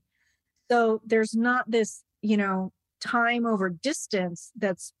instantaneously. So there's not this, time over distance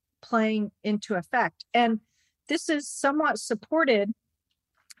that's playing into effect. And this is somewhat supported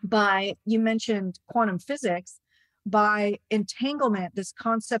by, you mentioned quantum physics, by entanglement, this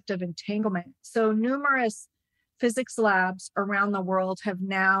concept of entanglement. So numerous physics labs around the world have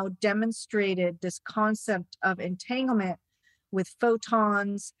now demonstrated this concept of entanglement with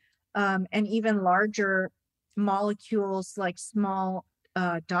photons and even larger molecules like small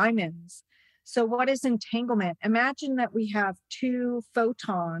diamonds. So what is entanglement? Imagine that we have two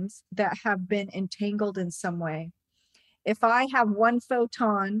photons that have been entangled in some way. If I have one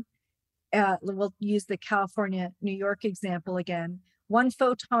photon, we'll use the California-New York example again, one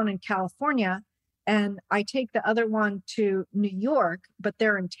photon in California, and I take the other one to New York, but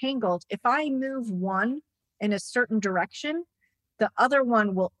they're entangled. If I move one in a certain direction, the other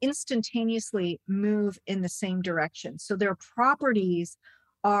one will instantaneously move in the same direction. So their properties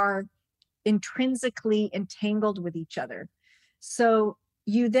are intrinsically entangled with each other. So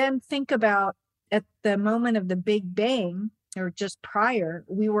you then think about at the moment of the Big Bang, or just prior,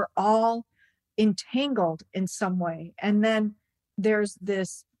 we were all entangled in some way. And then there's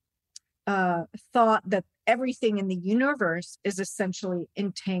this thought that everything in the universe is essentially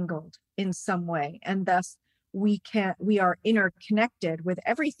entangled in some way. And thus we are interconnected with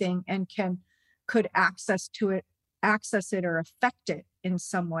everything and could access it or affect it in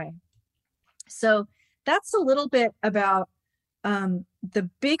some way. So that's a little bit about the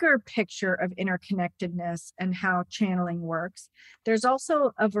bigger picture of interconnectedness and how channeling works. There's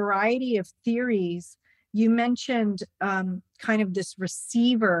also a variety of theories. You mentioned kind of this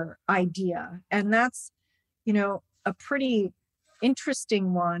receiver idea, and that's, a pretty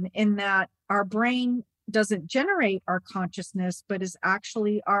interesting one in that our brain doesn't generate our consciousness, but is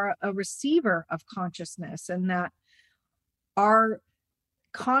actually a receiver of consciousness, and that our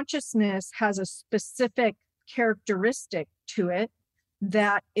consciousness has a specific characteristic to it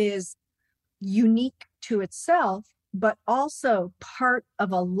that is unique to itself, but also part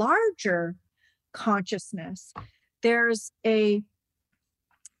of a larger consciousness. There's a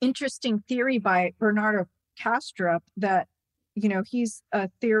interesting theory by Bernardo Kastrup that, he's a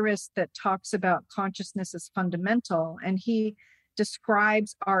theorist that talks about consciousness as fundamental, and he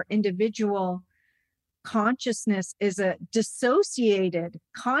describes our individual consciousness is a dissociated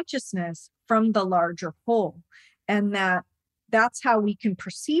consciousness from the larger whole, and that's how we can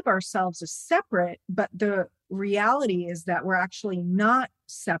perceive ourselves as separate, but the reality is that we're actually not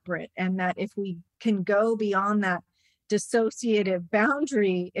separate, and that if we can go beyond that dissociative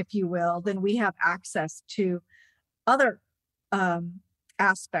boundary, if you will, then we have access to other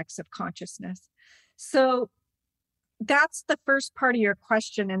aspects of consciousness. So that's the first part of your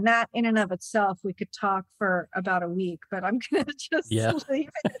question. And that in and of itself, we could talk for about a week, but I'm going to just leave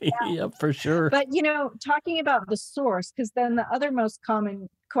it at that. Yeah, for sure. But, talking about the source, because then the other most common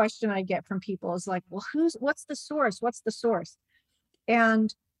question I get from people is like, well, what's the source? What's the source?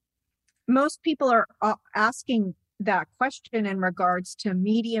 And most people are asking that question in regards to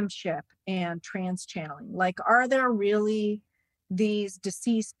mediumship and trance channeling. Like, are there really these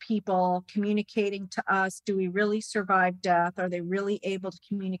deceased people communicating to us? Do we really survive death? Are they really able to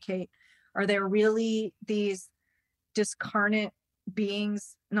communicate? Are there really these discarnate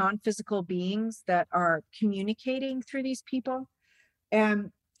beings, non-physical beings that are communicating through these people?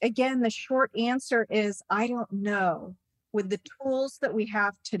 And again, the short answer is, I don't know. With the tools that we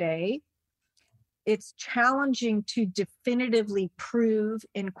have today, it's challenging to definitively prove,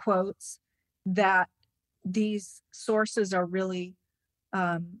 in quotes, that these sources are really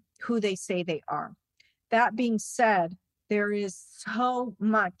who they say they are. That being said, there is so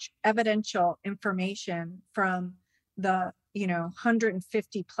much evidential information from the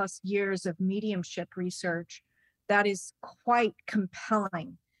 150 plus years of mediumship research that is quite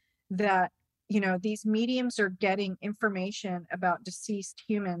compelling, that these mediums are getting information about deceased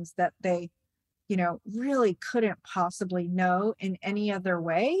humans that they really couldn't possibly know in any other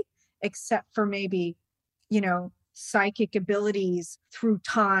way, except for maybe psychic abilities through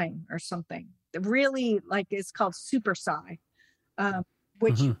time or something. Really, like, it's called super psi,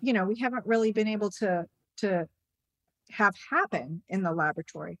 which we haven't really been able to have happen in the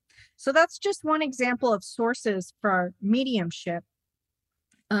laboratory. So that's just one example of sources for mediumship.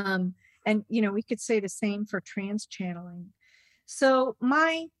 And we could say the same for trance channeling. So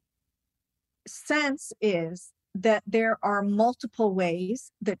my sense is that there are multiple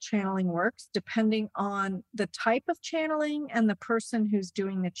ways that channeling works, depending on the type of channeling and the person who's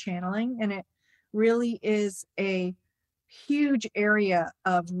doing the channeling. And it really is a huge area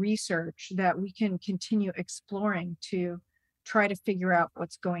of research that we can continue exploring to try to figure out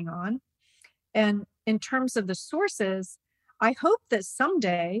what's going on. And in terms of the sources, I hope that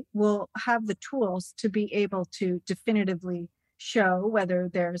someday we'll have the tools to be able to definitively show whether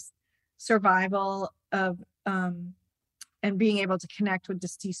there's survival of and being able to connect with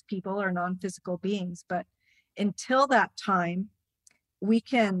deceased people or non-physical beings. But until that time, we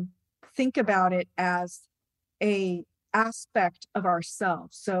can think about it as a aspect of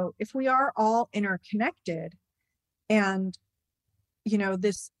ourselves. So if we are all interconnected and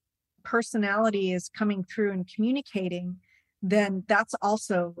this personality is coming through and communicating, then that's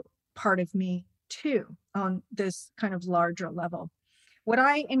also part of me too, on this kind of larger level. What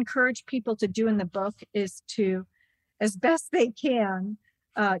I encourage people to do in the book is to, as best they can,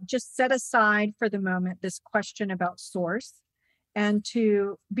 just set aside for the moment this question about source and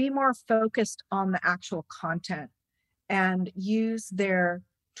to be more focused on the actual content and use their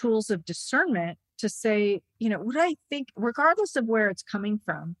tools of discernment to say, what do I think, regardless of where it's coming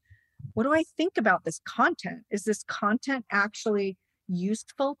from, what do I think about this content? Is this content actually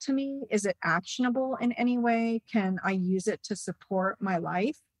useful to me? Is it actionable in any way? Can I use it to support my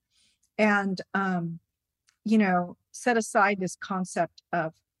life? And, set aside this concept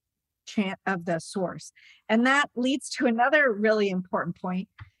of the source. And that leads to another really important point,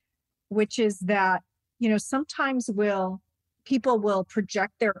 which is that, sometimes people will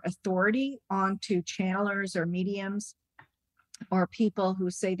project their authority onto channelers or mediums or people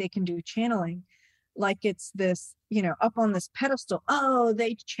who say they can do channeling, like it's this, up on this pedestal. Oh,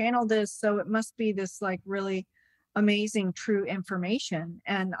 they channel this, so it must be this like really amazing, true information.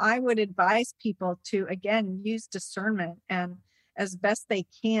 And I would advise people to, again, use discernment and as best they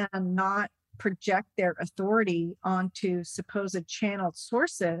can, not project their authority onto supposed channeled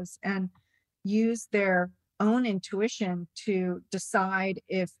sources and use their own intuition to decide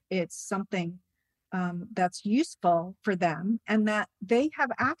if it's something that's useful for them and that they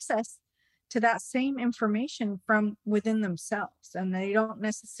have access to that same information from within themselves. And they don't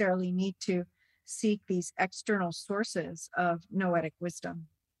necessarily need to seek these external sources of noetic wisdom.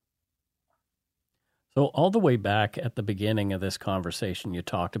 So all the way back at the beginning of this conversation, you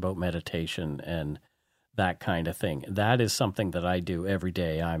talked about meditation and that kind of thing. That is something that I do every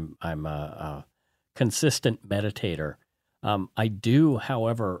day. I'm a consistent meditator. I do,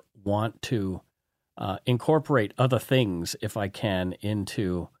 however, want to incorporate other things, if I can,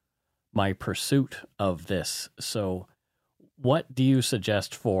 into my pursuit of this. So what do you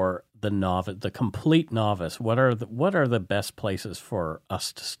suggest for the novice, the complete novice? What are the best places for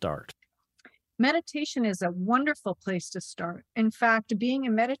us to start? Meditation is a wonderful place to start. In fact, being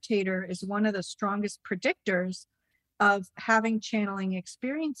a meditator is one of the strongest predictors of having channeling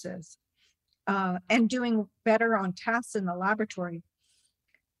experiences and doing better on tasks in the laboratory.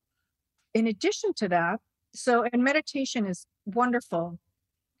 In addition to that, and meditation is wonderful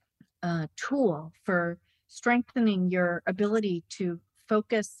tool for strengthening your ability to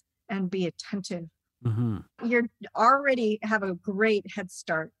focus and be attentive. Mm-hmm. You already have a great head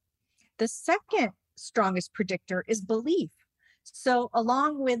start. The second strongest predictor is belief. So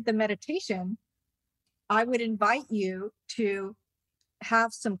along with the meditation, I would invite you to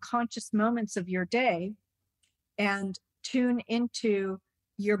have some conscious moments of your day and tune into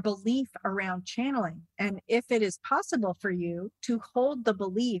your belief around channeling. And if it is possible for you to hold the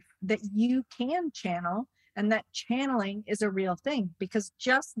belief that you can channel and that channeling is a real thing, because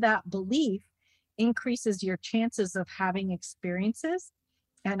just that belief increases your chances of having experiences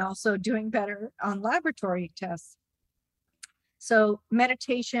and also doing better on laboratory tests. So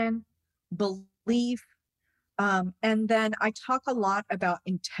meditation, belief, and then I talk a lot about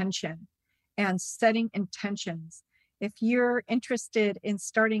intention and setting intentions. If you're interested in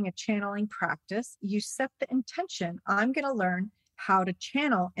starting a channeling practice, you set the intention. I'm going to learn how to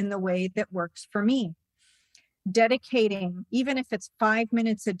channel in the way that works for me. Dedicating, even if it's 5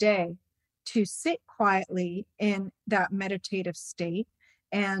 minutes a day, to sit quietly in that meditative state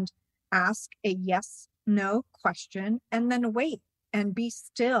and ask a yes/no question, and then wait and be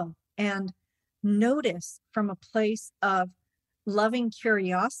still and notice from a place of loving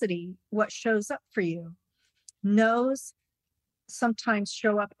curiosity what shows up for you. No's sometimes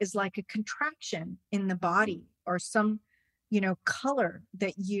show up as like a contraction in the body or some, color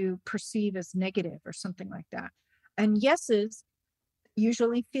that you perceive as negative or something like that. And yeses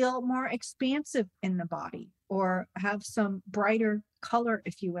usually feel more expansive in the body or have some brighter color,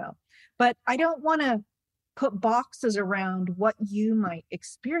 if you will. But I don't want to put boxes around what you might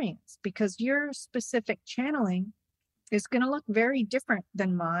experience, because your specific channeling is going to look very different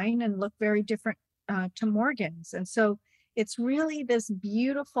than mine and look very different to Morgan's. And so it's really this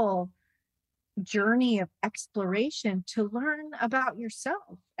beautiful journey of exploration to learn about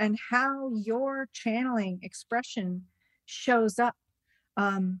yourself and how your channeling expression shows up,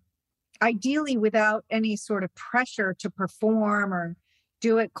 ideally without any sort of pressure to perform or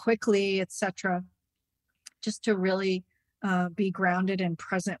do it quickly, etc. Just to really be grounded and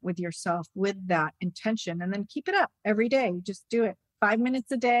present with yourself with that intention, and then keep it up every day. Just do it 5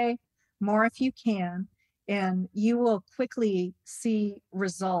 minutes a day, more if you can, and you will quickly see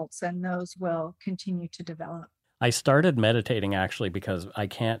results, and those will continue to develop. I started meditating actually because I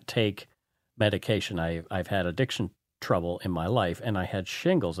can't take medication. I've had addiction trouble in my life, and I had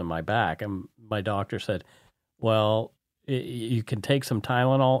shingles in my back, and my doctor said, well, you can take some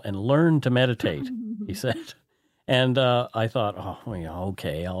Tylenol and learn to meditate, he said. And I thought, oh, yeah,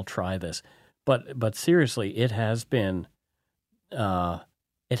 okay, I'll try this. But seriously, it has been,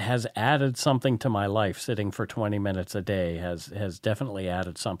 it has added something to my life. Sitting for 20 minutes a day has definitely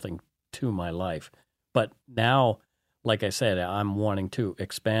added something to my life. But now, like I said, I'm wanting to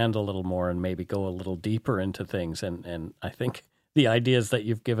expand a little more and maybe go a little deeper into things. And I think the ideas that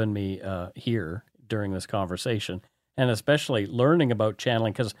you've given me here during this conversation, and especially learning about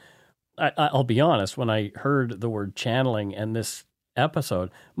channeling, because I'll be honest, when I heard the word channeling in this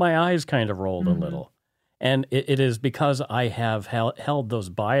episode, my eyes kind of rolled a little. And it is because I have held those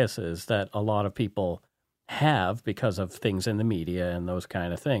biases that a lot of people have because of things in the media and those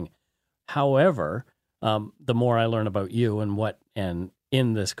kind of thing. However, the more I learn about you and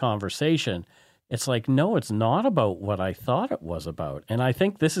in this conversation, it's like, no, it's not about what I thought it was about. And I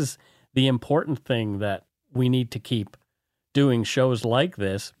think this is the important thing, that we need to keep doing shows like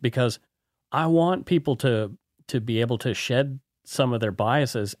this, because I want people to be able to shed some of their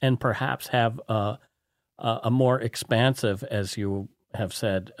biases and perhaps have a more expansive, as you have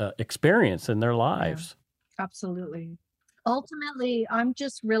said, experience in their lives. Yeah, absolutely. Ultimately, I'm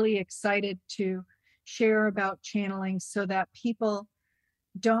just really excited to share about channeling so that people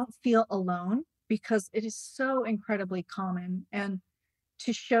don't feel alone, because it is so incredibly common, and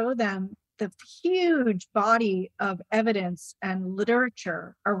to show them the huge body of evidence and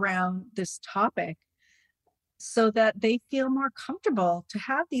literature around this topic so that they feel more comfortable to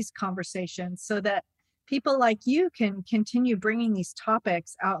have these conversations, so that people like you can continue bringing these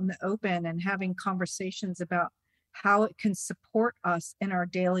topics out in the open and having conversations about how it can support us in our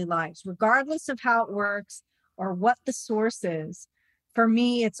daily lives, regardless of how it works or what the source is. For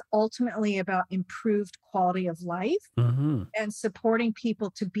me, it's ultimately about improved quality of life Mm-hmm. and supporting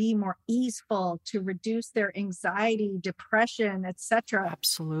people to be more easeful, to reduce their anxiety, depression, etc.,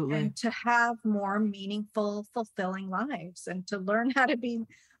 Absolutely. and to have more meaningful, fulfilling lives, and to learn how to be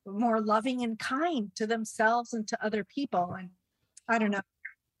more loving and kind to themselves and to other people. And I don't know.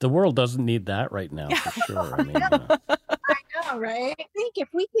 The world doesn't need that right now, for sure. I mean, I know, right? I think if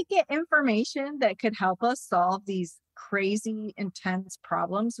we could get information that could help us solve these crazy, intense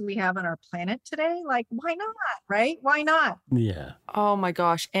problems we have on our planet today, like, why not? Right? Why not? yeah. Oh my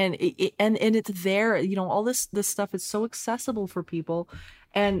gosh. And and it's there, all this stuff is so accessible for people.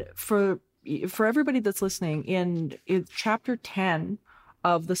 And for everybody that's listening, in chapter 10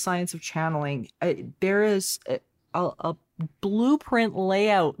 of The Science of Channeling, there is a blueprint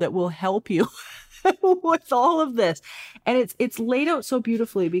layout that will help you with all of this. And it's laid out so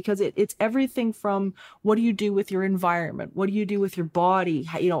beautifully, because it's everything from what do you do with your environment? What do you do with your body?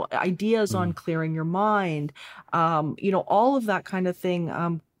 Ideas on clearing your mind, all of that kind of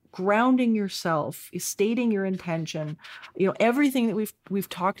thing. Grounding yourself, stating your intention, everything that we've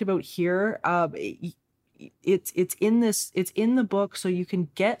talked about here. It's in the book, so you can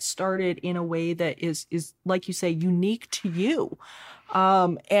get started in a way that is like you say, unique to you.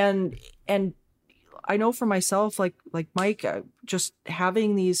 And I know for myself, like Mike, just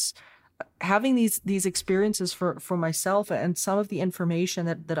having these experiences for myself, and some of the information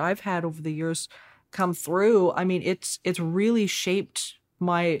that I've had over the years come through. I mean, it's really shaped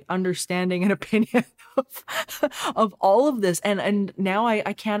my understanding and opinion of all of this. And now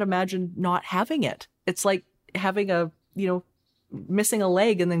I can't imagine not having it. It's like having missing a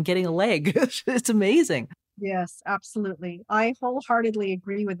leg and then getting a leg. It's amazing. Yes, absolutely. I wholeheartedly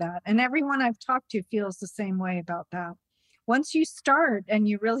agree with that. And everyone I've talked to feels the same way about that. Once you start and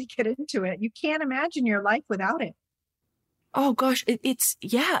you really get into it, you can't imagine your life without it. Oh gosh, it's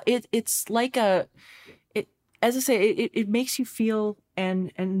like as I say, it makes you feel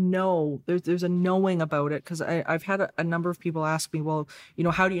and know. There's a knowing about it, because I've had a number of people ask me, well,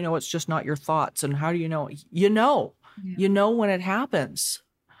 how do you know it's just not your thoughts, and how do you know? Yeah. When it happens.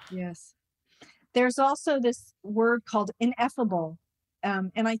 Yes. There's also this word called ineffable.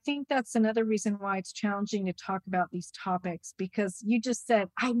 And I think that's another reason why it's challenging to talk about these topics, because you just said,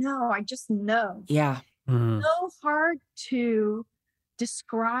 I know, I just know. Yeah. Mm-hmm. So hard to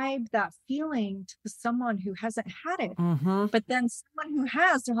describe that feeling to someone who hasn't had it. Mm-hmm. But then someone who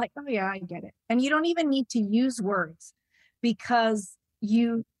has, they're like, oh yeah, I get it. And you don't even need to use words, because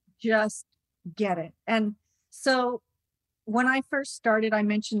you just get it. And so when I first started, I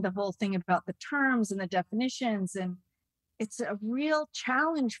mentioned the whole thing about the terms and the definitions, and it's a real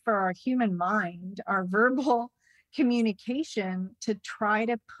challenge for our human mind, our verbal communication, to try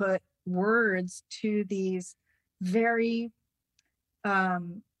to put words to these very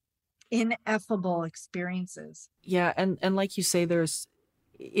ineffable experiences. Yeah, and like you say,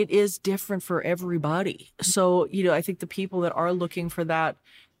 it is different for everybody. So, I think the people that are looking for that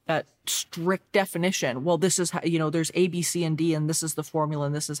strict definition, well, this is how, there's A, B, C, and D, and this is the formula,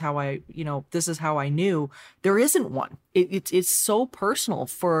 and this is how I knew. There isn't one. It's so personal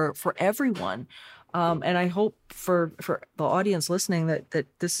for everyone. And I hope for the audience listening that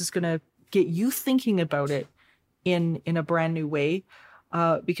this is going to get you thinking about it in a brand new way.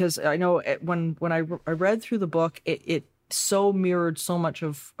 Because I know when I read through the book, it so mirrored so much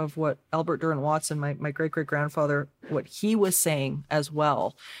of what Albert Durant Watson, my great-great-grandfather, what he was saying as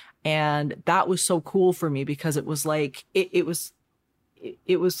well. And that was so cool for me, because it was like, it was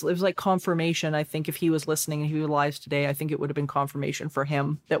like confirmation. I think if he was listening and he was alive today, I think it would have been confirmation for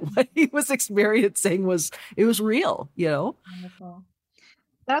him that what he was experiencing was real, Wonderful.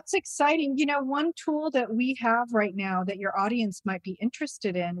 That's exciting. One tool that we have right now that your audience might be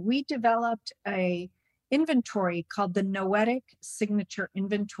interested in, we developed a inventory called the Noetic Signature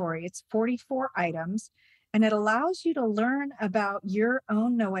Inventory. It's 44 items, and it allows you to learn about your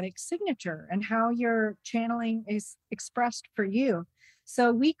own noetic signature and how your channeling is expressed for you.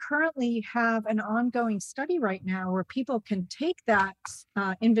 So we currently have an ongoing study right now where people can take that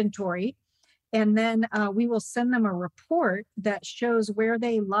inventory, and then we will send them a report that shows where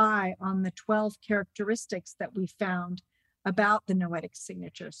they lie on the 12 characteristics that we found about the noetic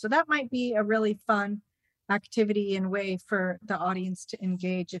signature. So that might be a really fun activity and way for the audience to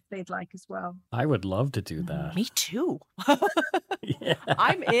engage if they'd like as well. I would love to do that. Me too. Yeah.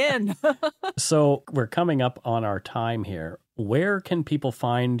 I'm in. So we're coming up on our time here. Where can people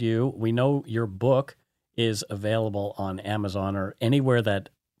find you? We know your book is available on Amazon or anywhere that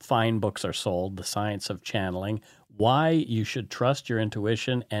fine books are sold, The Science of Channeling, Why You Should Trust Your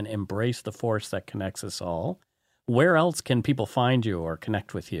Intuition and Embrace the Force That Connects Us All. Where else can people find you or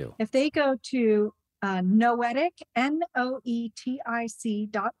connect with you? If they go to Noetic, noetic.org,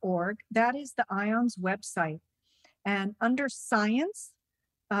 that is the IONS website. And under science,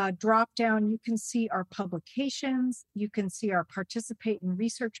 drop down, you can see our publications. You can see our participate in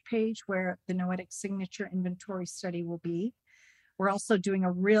research page where the Noetic signature inventory study will be. We're also doing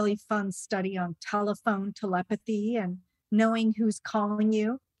a really fun study on telephone telepathy and knowing who's calling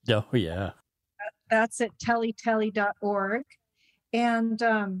you. Oh, yeah. That's at teletelly.org.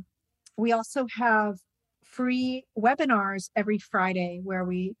 And we also have free webinars every Friday where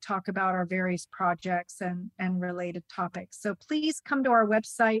we talk about our various projects and related topics. So please come to our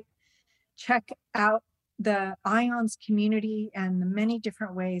website, check out the IONS community and the many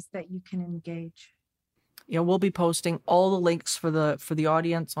different ways that you can engage. Yeah, we'll be posting all the links for the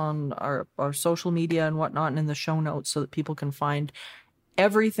audience on our social media and whatnot and in the show notes so that people can find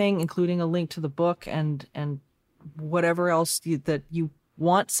everything, including a link to the book and whatever else that you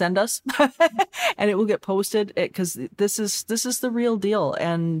want, send us and it will get posted, because this is the real deal,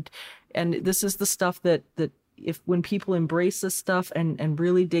 and this is the stuff that if when people embrace this stuff and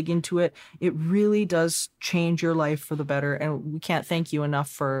really dig into it, it really does change your life for the better. And we can't thank you enough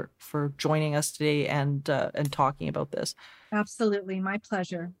for joining us today and talking about this. Absolutely, my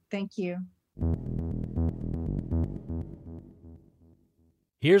pleasure. Thank you.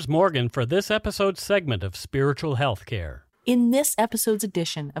 Here's Morgan for this episode's segment of Spiritual Healthcare. In this episode's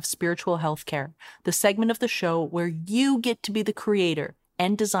edition of Spiritual Healthcare, the segment of the show where you get to be the creator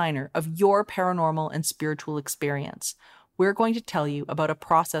and designer of your paranormal and spiritual experience, we're going to tell you about a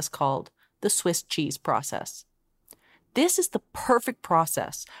process called the Swiss cheese process. This is the perfect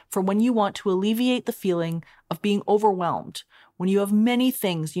process for when you want to alleviate the feeling of being overwhelmed, when you have many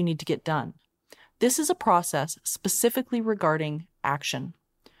things you need to get done. This is a process specifically regarding action.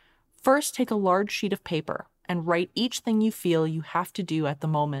 First, take a large sheet of paper and write each thing you feel you have to do at the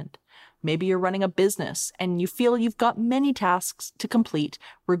moment. Maybe you're running a business and you feel you've got many tasks to complete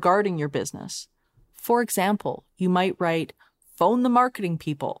regarding your business. For example, you might write, phone the marketing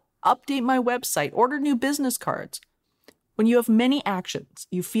people, update my website, order new business cards. When you have many actions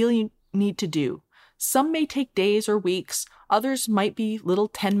you feel you need to do, some may take days or weeks, others might be little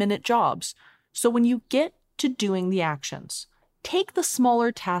 10-minute jobs. So when you get to doing the actions, take the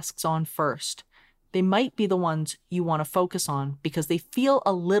smaller tasks on first. They might be the ones you want to focus on because they feel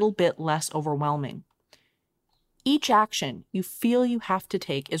a little bit less overwhelming. Each action you feel you have to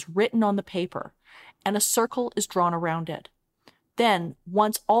take is written on the paper, and a circle is drawn around it. Then,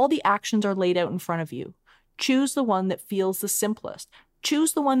 once all the actions are laid out in front of you, choose the one that feels the simplest.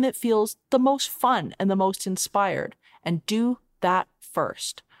 Choose the one that feels the most fun and the most inspired, and do that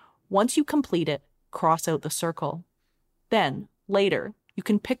first. Once you complete it, cross out the circle. Then, later, you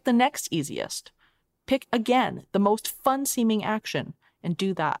can pick the next easiest. Pick again the most fun-seeming action and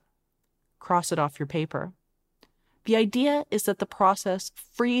do that. Cross it off your paper. The idea is that the process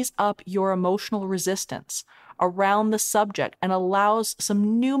frees up your emotional resistance around the subject and allows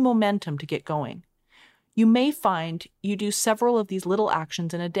some new momentum to get going. You may find you do several of these little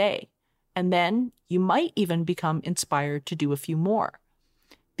actions in a day, and then you might even become inspired to do a few more.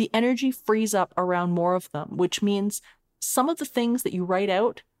 The energy frees up around more of them, which means some of the things that you write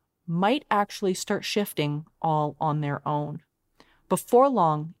out might actually start shifting all on their own. Before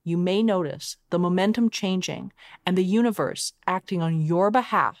long, you may notice the momentum changing and the universe acting on your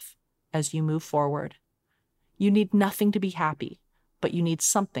behalf as you move forward. You need nothing to be happy, but you need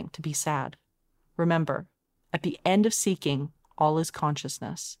something to be sad. Remember, at the end of seeking, all is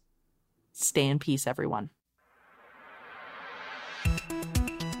consciousness. Stay in peace, everyone.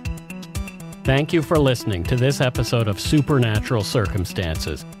 Thank you for listening to this episode of Supernatural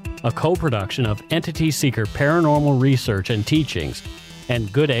Circumstances, a co-production of Entity Seeker Paranormal Research and Teachings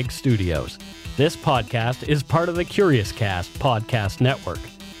and Good Egg Studios. This podcast is part of the Curious Cast podcast network.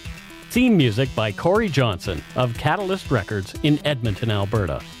 Theme music by Corey Johnson of Catalyst Records in Edmonton,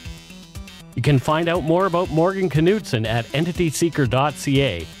 Alberta. You can find out more about Morgan Knudsen at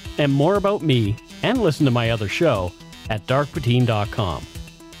entityseeker.ca and more about me and listen to my other show at darkpoutine.com.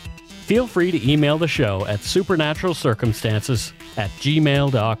 Feel free to email the show at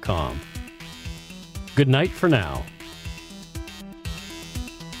supernaturalcircumstances@gmail.com. Good night for now.